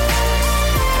heart.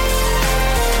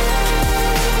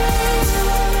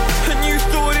 And you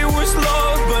thought it was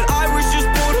love, but I was just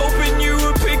bored hoping you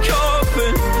would pick up.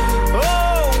 And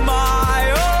oh my,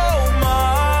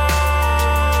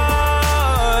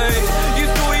 you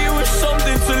thought you were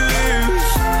something to lose.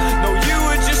 No, you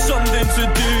were just something to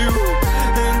do.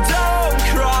 And don't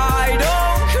cry,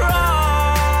 don't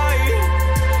cry.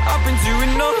 I've been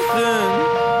doing nothing.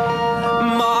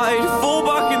 Might fall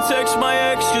back and text my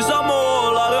ex, cause I'm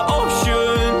all out of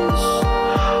options.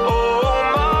 Oh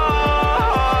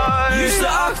my, used to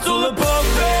act all above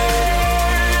it,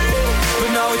 but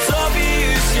now it's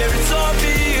obvious, yeah it's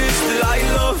obvious that I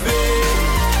love it.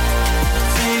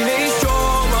 Teenage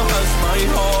drama has my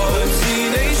heart.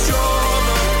 Teenage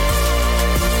drama.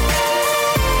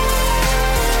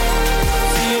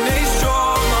 Teenage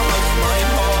drama has my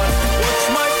heart. Watch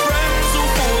my friends all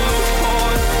fall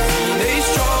apart. Teenage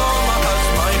drama has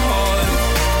my heart.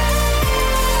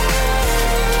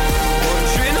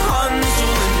 Wandering hands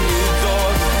all in the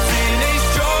dark. Teenage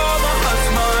drama has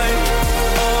my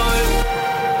heart.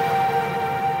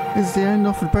 This is the end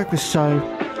of the breakfast show.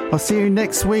 I'll see you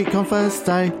next week on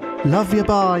Thursday. Love you,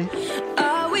 bye.